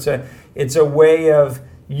stories. So it's a way of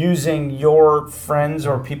using your friends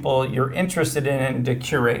or people you're interested in to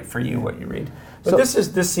curate for you what you read. But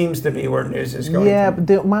this seems to be where news is going. Yeah,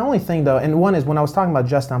 but my only thing though, and one is when I was talking about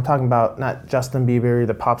Justin, I'm talking about not Justin Bieber,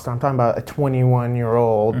 the pop star. I'm talking about a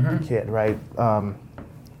 21-year-old kid, right?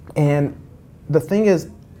 And the thing is,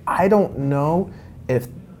 I don't know if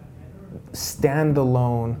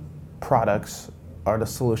standalone products are the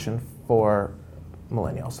solution for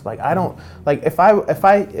millennials. Like I don't like if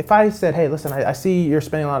I said, hey, listen, I see you're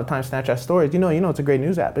spending a lot of time Snapchat stories. You know, it's a great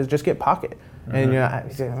news app. Is just get Pocket. And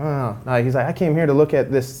he's like, oh. He's like, I came here to look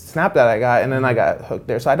at this snap that I got, and then I got hooked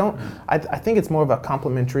there. So I think it's more of a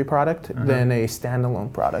complementary product than a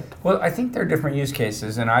standalone product. Well, I think there are different use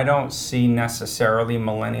cases, and I don't see necessarily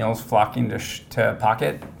millennials flocking to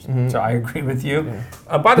Pocket. So I agree with you.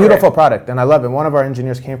 Yeah. By the beautiful product, and I love it. One of our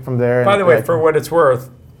engineers came from there. By the way, for what it's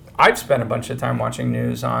worth, I've spent a bunch of time watching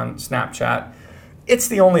news on Snapchat. It's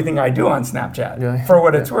the only thing I do on Snapchat, for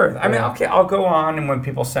what it's worth. I mean, okay, I'll go on, and when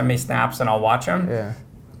people send me snaps and I'll watch them,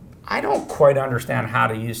 I don't quite understand how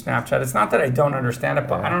to use Snapchat. It's not that I don't understand it,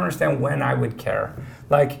 but I don't understand when I would care.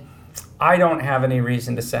 Like, I don't have any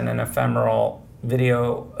reason to send an ephemeral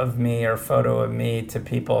video of me or photo of me to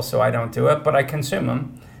people, so I don't do it, but I consume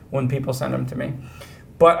them when people send them to me.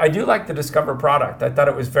 But I do like the Discover product. I thought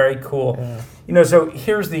it was very cool. Yeah. So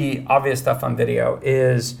here's the obvious stuff on video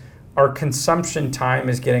is our consumption time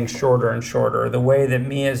is getting shorter and shorter. The way that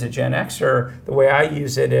me as a Gen Xer, the way I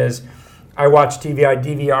use it is I watch TV, I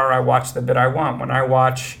DVR, I watch the bit I want. When I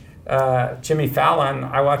watch Jimmy Fallon,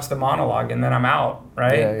 I watch the monologue and then I'm out,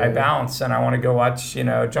 right? I bounce and I want to go watch,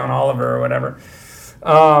 John Oliver or whatever.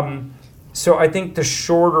 So I think the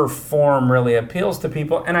shorter form really appeals to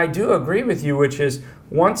people. And I do agree with you, which is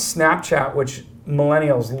once Snapchat, which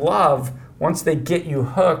millennials love, once they get you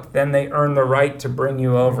hooked, then they earn the right to bring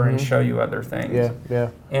you over and show you other things. Yeah.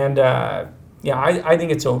 And I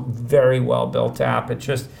think it's a very well-built app.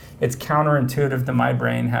 It it's counterintuitive to my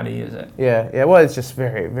brain how to use it. Yeah. Well, it's just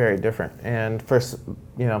very, very different. And first,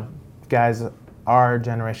 guys, our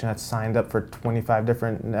generation that's signed up for 25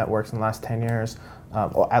 different networks in the last 10 years,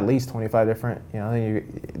 or at least 25 different,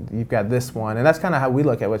 then you've got this one. And that's kind of how we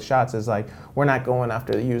look at with Shots is like, we're not going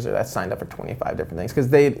after the user that's signed up for 25 different things because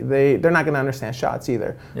they're not going to understand Shots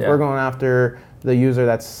either. Yeah. We're going after the user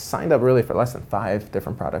that's signed up really for less than 5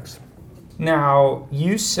 different products. Now,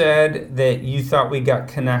 you said that you thought we got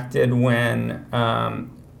connected when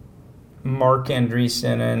Mark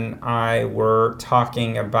Andreessen and I were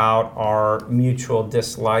talking about our mutual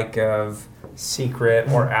dislike of Secret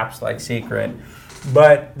or apps like Secret.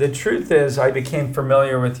 But the truth is I became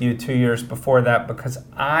familiar with you 2 years before that because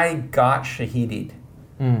I got Shahidi'd.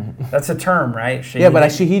 That's a term, right? Shahidi. Yeah, but I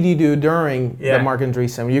Shahidi you during the Mark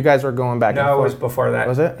Andreessen. You guys were going back and forth. No, it was before that.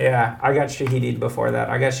 Was it? Yeah, I got Shahidi'd before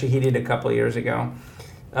that. I got Shahidi'd a couple of years ago.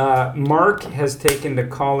 Mark has taken to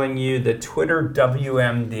calling you the Twitter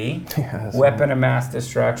WMD, weapon of mass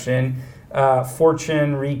destruction.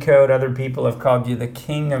 Fortune, Recode, other people have called you the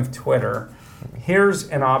king of Twitter. Here's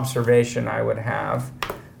an observation I would have.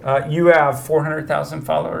 You have 400,000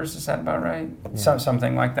 followers, is that about right? Yeah.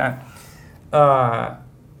 Something like that.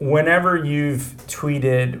 Whenever you've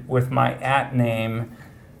tweeted with my @name,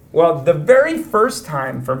 well, the very first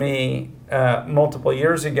time for me, multiple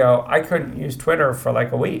years ago, I couldn't use Twitter for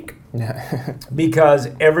like a week. Yeah. Because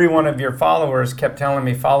every one of your followers kept telling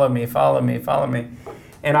me, follow me, follow me, follow me.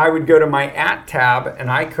 And I would go to my @tab and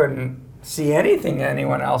I couldn't see anything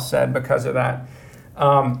anyone else said because of that.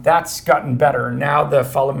 That's gotten better. Now the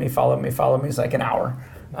follow me, follow me, follow me is like an hour.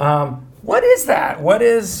 What is that? What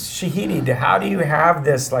is Shahidi? How do you have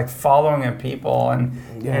this like following of people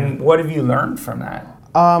and what have you learned from that?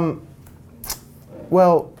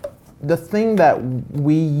 Well, the thing that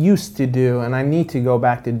we used to do, and I need to go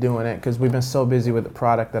back to doing it because we've been so busy with the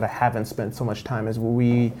product that I haven't spent so much time, is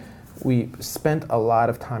we spent a lot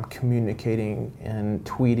of time communicating and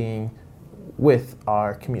tweeting with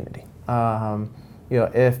our community.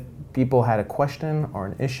 If people had a question or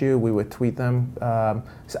an issue, we would tweet them.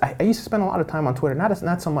 So I used to spend a lot of time on Twitter,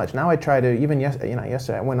 not so much. Now I try to, even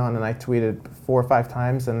yesterday I went on and I tweeted 4 or 5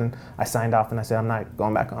 times and then I signed off and I said I'm not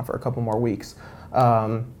going back on for a couple more weeks.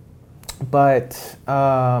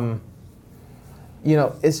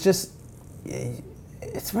 It's just,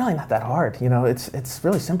 it's really not that hard. It's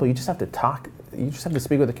really simple. You just have to talk. You just have to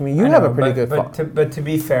speak with the community. You have a pretty good. But to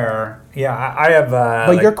be fair, I have.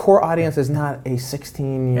 But your core audience is not a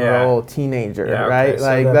 16-year-old teenager, right? So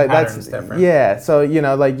like that's different. Yeah. So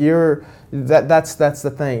that's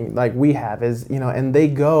the thing. Like we have is and they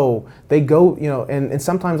go and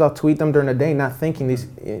sometimes I'll tweet them during the day, not thinking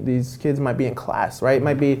these kids might be in class, right? It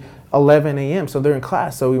might be 11 a.m. So they're in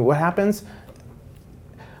class. So what happens?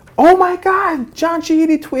 Oh my God, John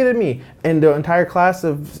Shahidi tweeted me, and the entire class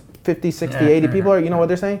of 50, 60, 80 people are, what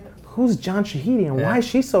they're saying? Who's John Shahidi and why is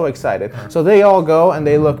she so excited? So they all go and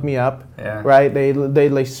they look me up, right?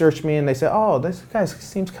 They search me and they say, oh, this guy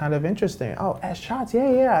seems kind of interesting. Oh, Shots,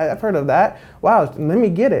 yeah, I've heard of that. Wow, let me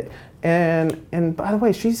get it. And by the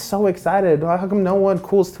way, she's so excited. How come no one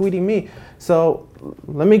cool's tweeting me? So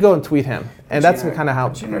let me go and tweet him. And that's kind of how.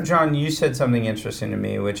 But John, you said something interesting to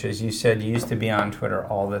me, which is you said you used to be on Twitter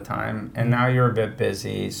all the time, and now you're a bit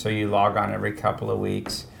busy, so you log on every couple of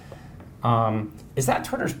weeks. Is that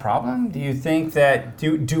Twitter's problem? Do you think that,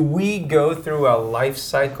 do we go through a life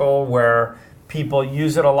cycle where people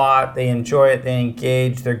use it a lot, they enjoy it, they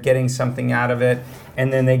engage, they're getting something out of it,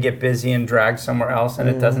 and then they get busy and drag somewhere else and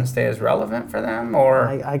it doesn't stay as relevant for them?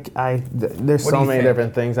 Or there's so many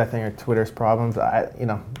different things I think are Twitter's problems.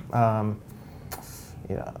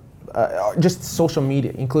 Just social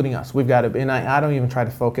media, including us. We've got to, and I don't even try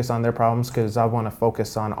to focus on their problems because I want to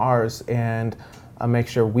focus on ours and make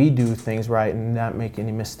sure we do things right and not make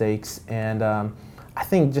any mistakes. And I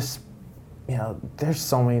think just, there's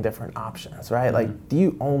so many different options, right? Like, do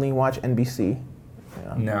you only watch NBC?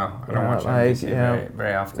 No, I don't watch NBC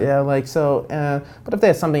very often. Yeah, but if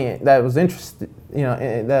there's something that was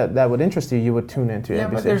that would interest you, you would tune into NBC. Yeah,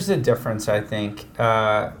 but there's a difference, I think.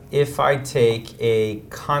 If I take a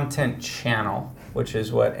content channel, which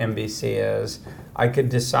is what NBC is, I could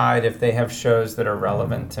decide if they have shows that are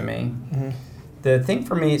relevant to me. Mm-hmm. The thing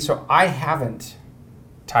for me, so I haven't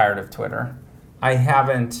tired of Twitter. I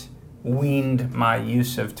haven't weaned my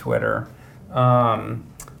use of Twitter.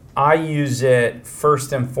 I use it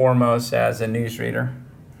first and foremost as a newsreader.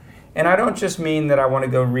 And I don't just mean that I want to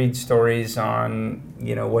go read stories on,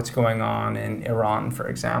 what's going on in Iran, for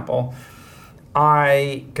example.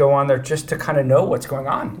 I go on there just to kind of know what's going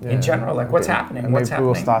on in general, like what's happening, and what's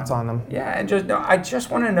happening. People's thoughts on them. Yeah, and I just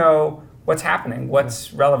want to know what's happening,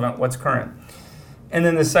 what's relevant, what's current. And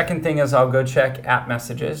then the second thing is I'll go check app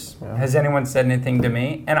messages. Yeah. Has anyone said anything to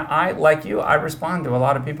me? And I, like you, I respond to a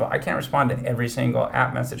lot of people. I can't respond to every single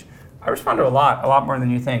app message. I respond to a lot more than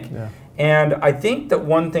you think. Yeah. And I think that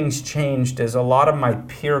one thing's changed is a lot of my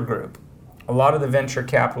peer group, a lot of the venture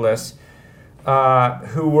capitalists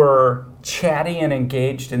who were chatty and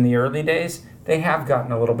engaged in the early days, they have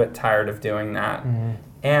gotten a little bit tired of doing that. Mm-hmm.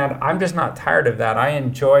 And I'm just not tired of that. I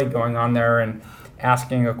enjoy going on there and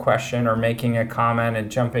asking a question or making a comment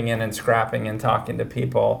and jumping in and scrapping and talking to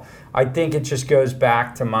people. I think it just goes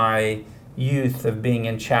back to my youth of being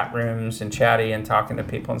in chat rooms and chatty and talking to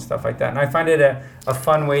people and stuff like that. And I find it a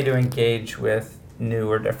fun way to engage with new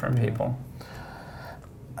or different people.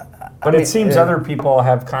 But it seems other people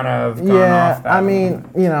have kind of gone off that. I mean,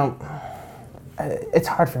 you know, it's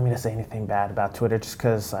hard for me to say anything bad about Twitter just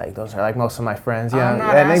because like those are like most of my friends.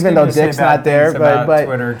 Yeah, and even though Dick's not there, but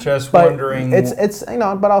Twitter, just wondering. It's you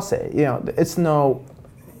know, but I'll say, you know, it's no.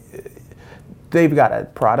 They've got a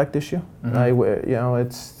product issue. Mm-hmm. Like, you know,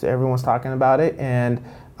 it's everyone's talking about it, and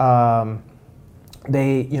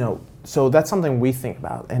they, you know, so that's something we think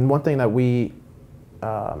about. And one thing that we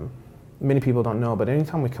many people don't know, but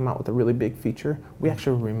anytime we come out with a really big feature, we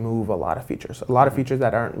actually remove a lot of features. A lot of features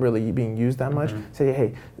that aren't really being used that much. Mm-hmm. Say,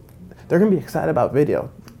 hey, they're going to be excited about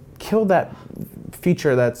video. Kill that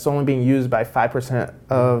feature that's only being used by 5%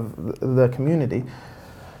 of the community.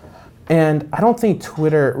 And I don't think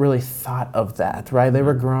Twitter really thought of that, right? They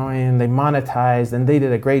were growing, they monetized, and they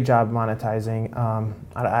did a great job monetizing.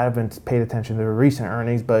 I haven't paid attention to the recent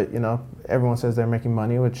earnings, but you know, everyone says they're making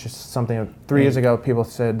money, which is something 3 years ago people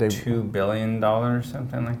said they $2 billion,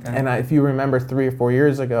 something like that. And if you remember 3 or 4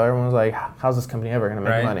 years ago, everyone was like, "How's this company ever going to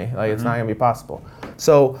make money? Like, it's not going to be possible."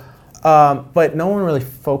 So, but no one really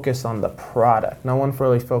focused on the product. No one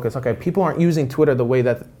really focused. Okay, people aren't using Twitter the way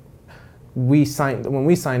that when we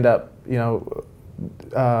signed up. You know,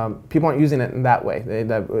 people aren't using it in that way.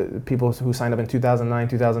 People who signed up in 2009,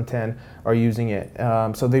 2010 are using it.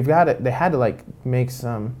 So they've got it. They had to like make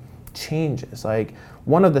some changes. Like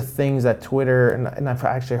one of the things that Twitter, and I've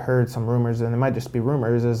actually heard some rumors, and it might just be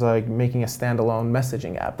rumors, is like making a standalone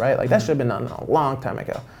messaging app, right? Like that should have been done a long time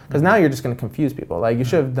ago. Because now you're just going to confuse people. Like you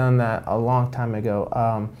should have done that a long time ago.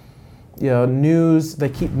 You know, news, they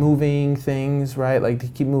keep moving things, right? Like they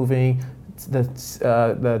keep moving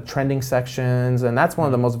the trending sections, and that's one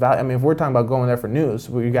of the most valuable. I mean, if we're talking about going there for news,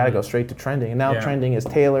 we got to go straight to trending. And now trending is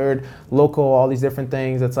tailored, local, all these different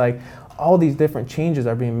things. It's like all these different changes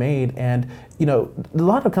are being made, and you know, a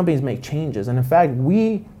lot of companies make changes, and in fact,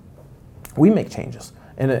 we make changes.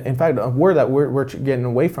 And in fact, a word that we're getting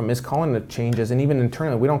away from is calling it changes, and even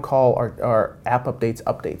internally, we don't call our app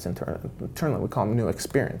updates internally. We call them new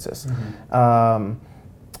experiences. Mm-hmm.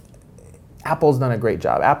 Apple's done a great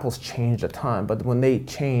job. Apple's changed a ton, but when they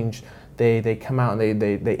change, they come out and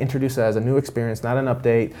they introduce it as a new experience, not an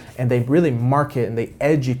update, and they really market and they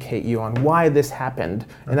educate you on why this happened.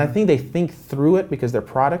 Mm-hmm. And I think they think through it because they're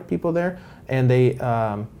product people there, and they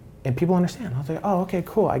and people understand. I was like, oh, okay,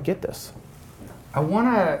 cool, I get this. I want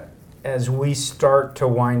to, as we start to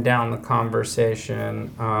wind down the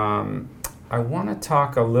conversation, I want to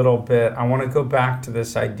talk a little bit. I want to go back to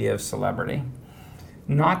this idea of celebrity.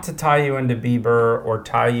 Not to tie you into Bieber or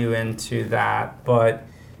tie you into that, but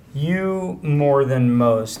you more than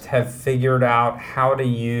most have figured out how to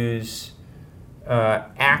use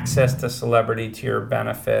access to celebrity to your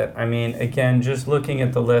benefit. I mean, again, just looking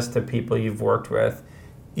at the list of people you've worked with,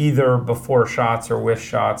 either before Shots or with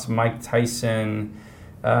Shots, Mike Tyson,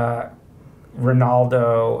 Cristiano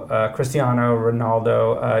Ronaldo,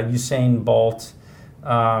 Usain Bolt,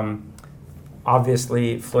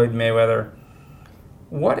 obviously Floyd Mayweather.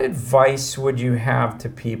 What advice would you have to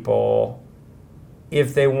people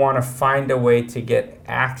if they want to find a way to get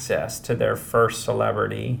access to their first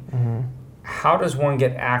celebrity? Mm-hmm. How does one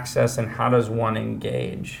get access and how does one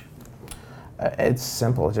engage? It's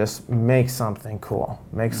simple. Just make something cool.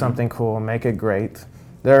 Make something cool. Make it great.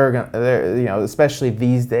 They're you know, especially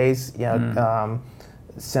these days, you know,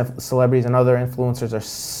 celebrities and other influencers are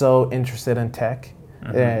so interested in tech.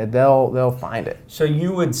 Mm-hmm. They'll find it. So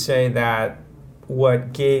you would say that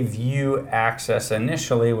what gave you access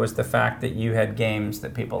initially was the fact that you had games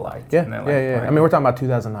that people liked. Yeah, yeah. I mean, we're talking about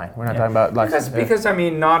 2009. We're not talking about like because I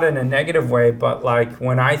mean, not in a negative way, but like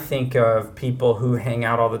when I think of people who hang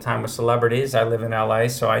out all the time with celebrities, I live in LA,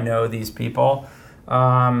 so I know these people.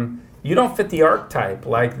 You don't fit the archetype.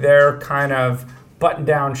 Like they're kind of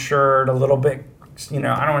button-down shirt, a little bit, you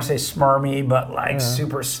know, I don't want to say smarmy, but like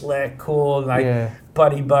super slick, cool, like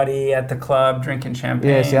buddy at the club drinking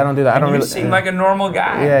champagne. Yeah, see, I don't do that. I don't you really seem like a normal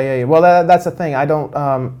guy. Yeah. Well, that's the thing. I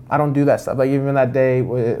don't do that stuff. Like even that day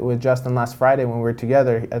with Justin last Friday when we were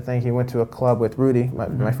together, I think he went to a club with Rudy,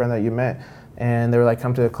 my friend that you met, and they were like,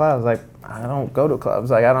 "Come to the club." I was like, "I don't go to clubs.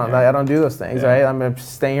 Like I don't do those things. Right? I'm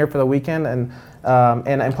staying here for the weekend, and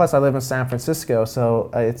plus I live in San Francisco, so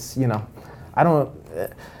it's I don't."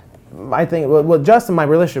 I think Justin, my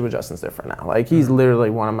relationship with Justin's different now. Like he's literally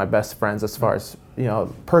one of my best friends as far as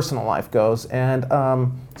personal life goes, and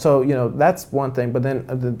so that's one thing. But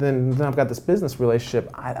then I've got this business relationship.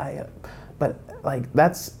 But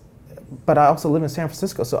I also live in San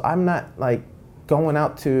Francisco, so I'm not like going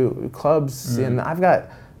out to clubs, and I've got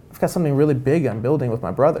something really big I'm building with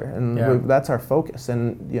my brother, and that's our focus,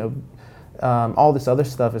 and all this other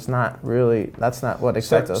stuff is not really, that's not what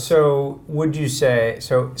excites us. So would you say,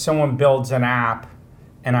 someone builds an app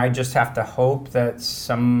and I just have to hope that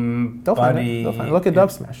somebody... They'll find it. Look at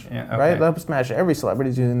Dub Smash, okay. Right? Dub Smash, every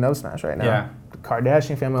celebrity's using Dub Smash right now. Yeah. The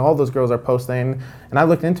Kardashian family, all those girls are posting, and I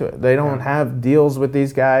looked into it. They don't have deals with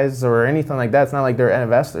these guys or anything like that. It's not like they're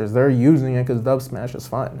investors. They're using it because Dub Smash is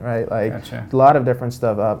fun, right? Like a lot of different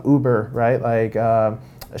stuff. Uber, right? Like...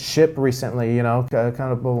 Ship recently, kind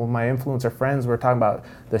of my influencer friends were talking about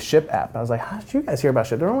the Ship app. I was like, how did you guys hear about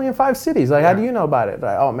Ship? They're only in 5 cities. Like, how do you know about it?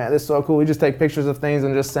 Like, oh man, this is so cool. We just take pictures of things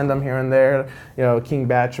and just send them here and there. King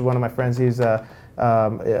Batch, one of my friends, he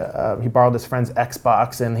borrowed his friend's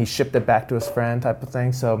Xbox and he shipped it back to his friend, type of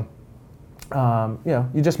thing. So,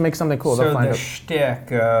 you just make something cool. So the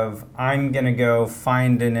shtick of I'm gonna go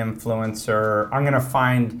find an influencer. I'm gonna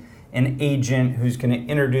find an agent who's going to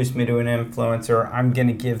introduce me to an influencer. I'm going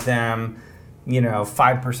to give them,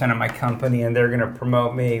 5% of my company, and they're going to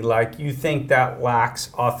promote me. Like, you think that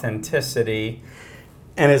lacks authenticity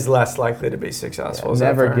and is less likely to be successful.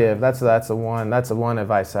 Never give. That's the one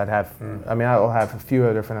advice I'd have. I mean, I'll have a few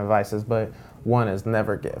other different advices, but one is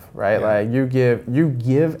never give. Right? Yeah. Like you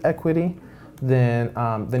give equity. Then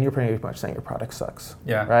you're pretty much saying your product sucks.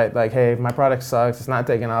 Yeah. Right? Like, hey, my product sucks. It's not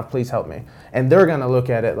taking off. Please help me. And they're gonna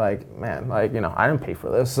look at it like, man, like I didn't pay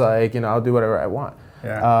for this. Like, I'll do whatever I want.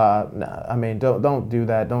 Yeah. No, I mean, don't do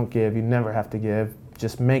that. Don't give. You never have to give.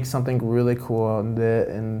 Just make something really cool,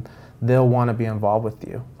 and they'll want to be involved with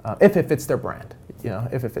you if it fits their brand.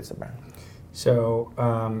 If it fits the brand. So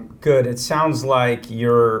good. It sounds like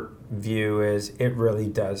your view is it really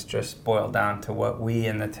does just boil down to what we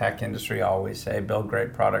in the tech industry always say: build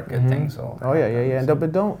great product, good things will happen. Yeah.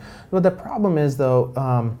 But the problem is though,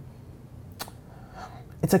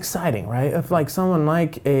 it's exciting, right? If like someone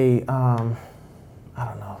like a, I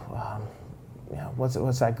don't know,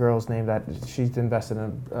 what's that girl's name that she's invested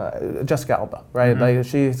in? Jessica Alba, right? Like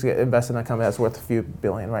she's invested in a company that's worth a few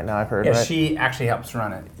billion right now. I've heard. Yeah, right? She actually helps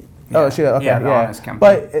run it. Oh, okay, yeah.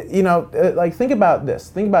 But like think about this.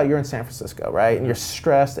 Think about you're in San Francisco, right? And you're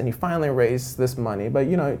stressed, and you finally raise this money. But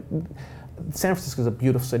San Francisco is a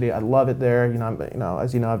beautiful city. I love it there.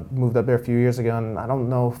 As you know, I moved up there a few years ago, and I don't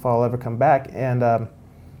know if I'll ever come back. And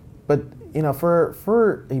but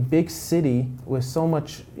for a big city with so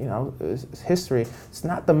much history, it's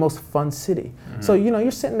not the most fun city. So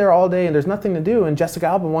you're sitting there all day and there's nothing to do, and Jessica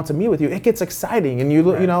Alba wants to meet with you. It gets exciting, and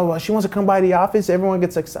she wants to come by the office. Everyone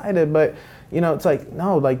gets excited, but it's like,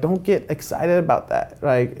 no, like don't get excited about that.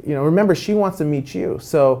 Like remember, she wants to meet you.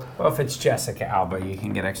 So if it's Jessica Alba, you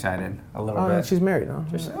can get excited a little bit. She's married, no?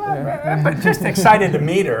 But just excited to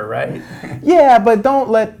meet her, right? Yeah, but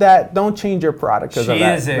don't change your product because of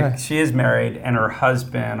that. She is married, and her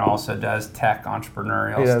husband also does tech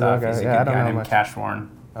entrepreneurial stuff. He's a good guy named Cash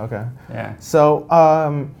Warren. Okay. Yeah. So,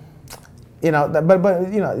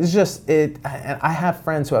 it's just it. And I have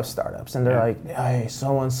friends who have startups, and they're like, "Hey,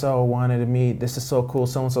 so and so wanted to meet. This is so cool.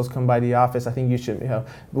 So and so's come by the office. I think you should,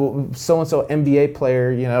 so and so NBA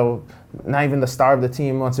player, not even the star of the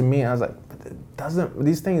team wants to meet." And I was like,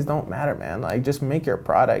 these things don't matter, man. Like, just make your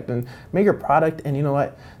product, and you know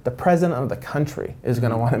what? The president of the country is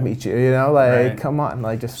gonna want to meet you. Come on,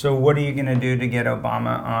 like just. So what are you gonna do to get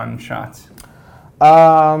Obama on Shots?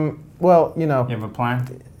 Well, You have a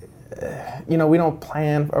plan? We don't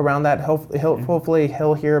plan around that. Hopefully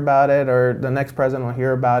he'll hear about it, or the next president will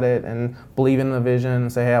hear about it and believe in the vision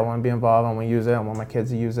and say, hey, I want to be involved. I want to use it. I want my kids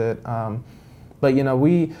to use it. But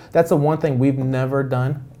that's the one thing we've never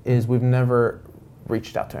done is we've never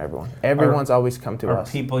reached out to everyone. Everyone's always come to us.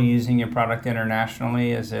 Are people using your product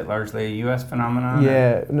internationally? Is it largely a U.S. phenomenon?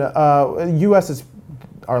 Yeah, U.S. is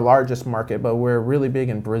our largest market, but we're really big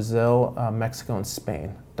in Brazil, Mexico, and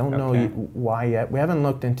Spain. Don't know why yet. We haven't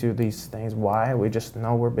looked into these things. Why? We just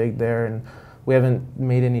know we're big there, and we haven't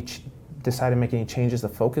made any decided to make any changes to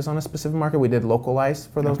focus on a specific market. We did localize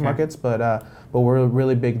for those Okay. markets, but we're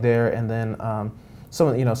really big there. And then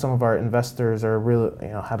some of our investors are really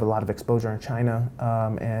have a lot of exposure in China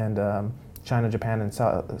and China, Japan, and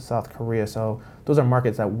South Korea. So those are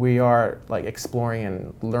markets that we are like exploring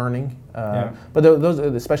and learning. But those,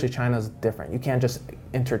 especially China, is different. You can't just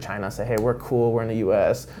enter China and say, "Hey, we're cool. We're in the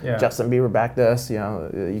U.S. Yeah. Justin Bieber backed us."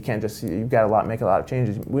 You can't just. You've got to make a lot of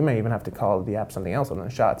changes. We may even have to call the app something else other than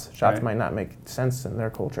Shots. Shots Right. might not make sense in their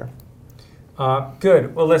culture.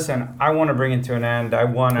 Good. Well, listen, I want to bring it to an end. I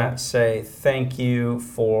want to say thank you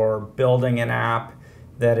for building an app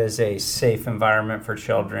that is a safe environment for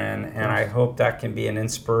children, and I hope that can be an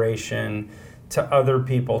inspiration to other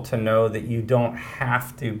people to know that you don't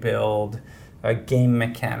have to build game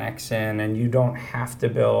mechanics in, and you don't have to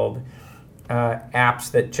build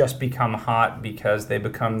apps that just become hot because they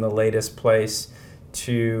become the latest place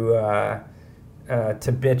to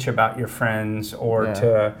bitch about your friends or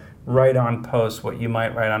to write on posts what you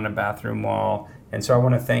might write on a bathroom wall. And so I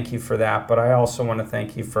want to thank you for that, but I also want to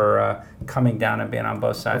thank you for coming down and being on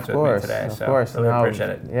both sides with me today. Of course. Really appreciate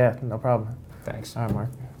it. Yeah, no problem. Thanks. All right, Mark.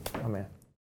 Oh, man.